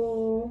I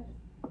will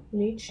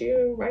meet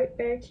you right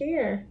back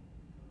here.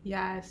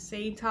 Yeah,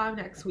 same time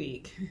next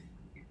week.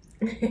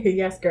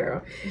 Yes,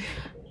 girl.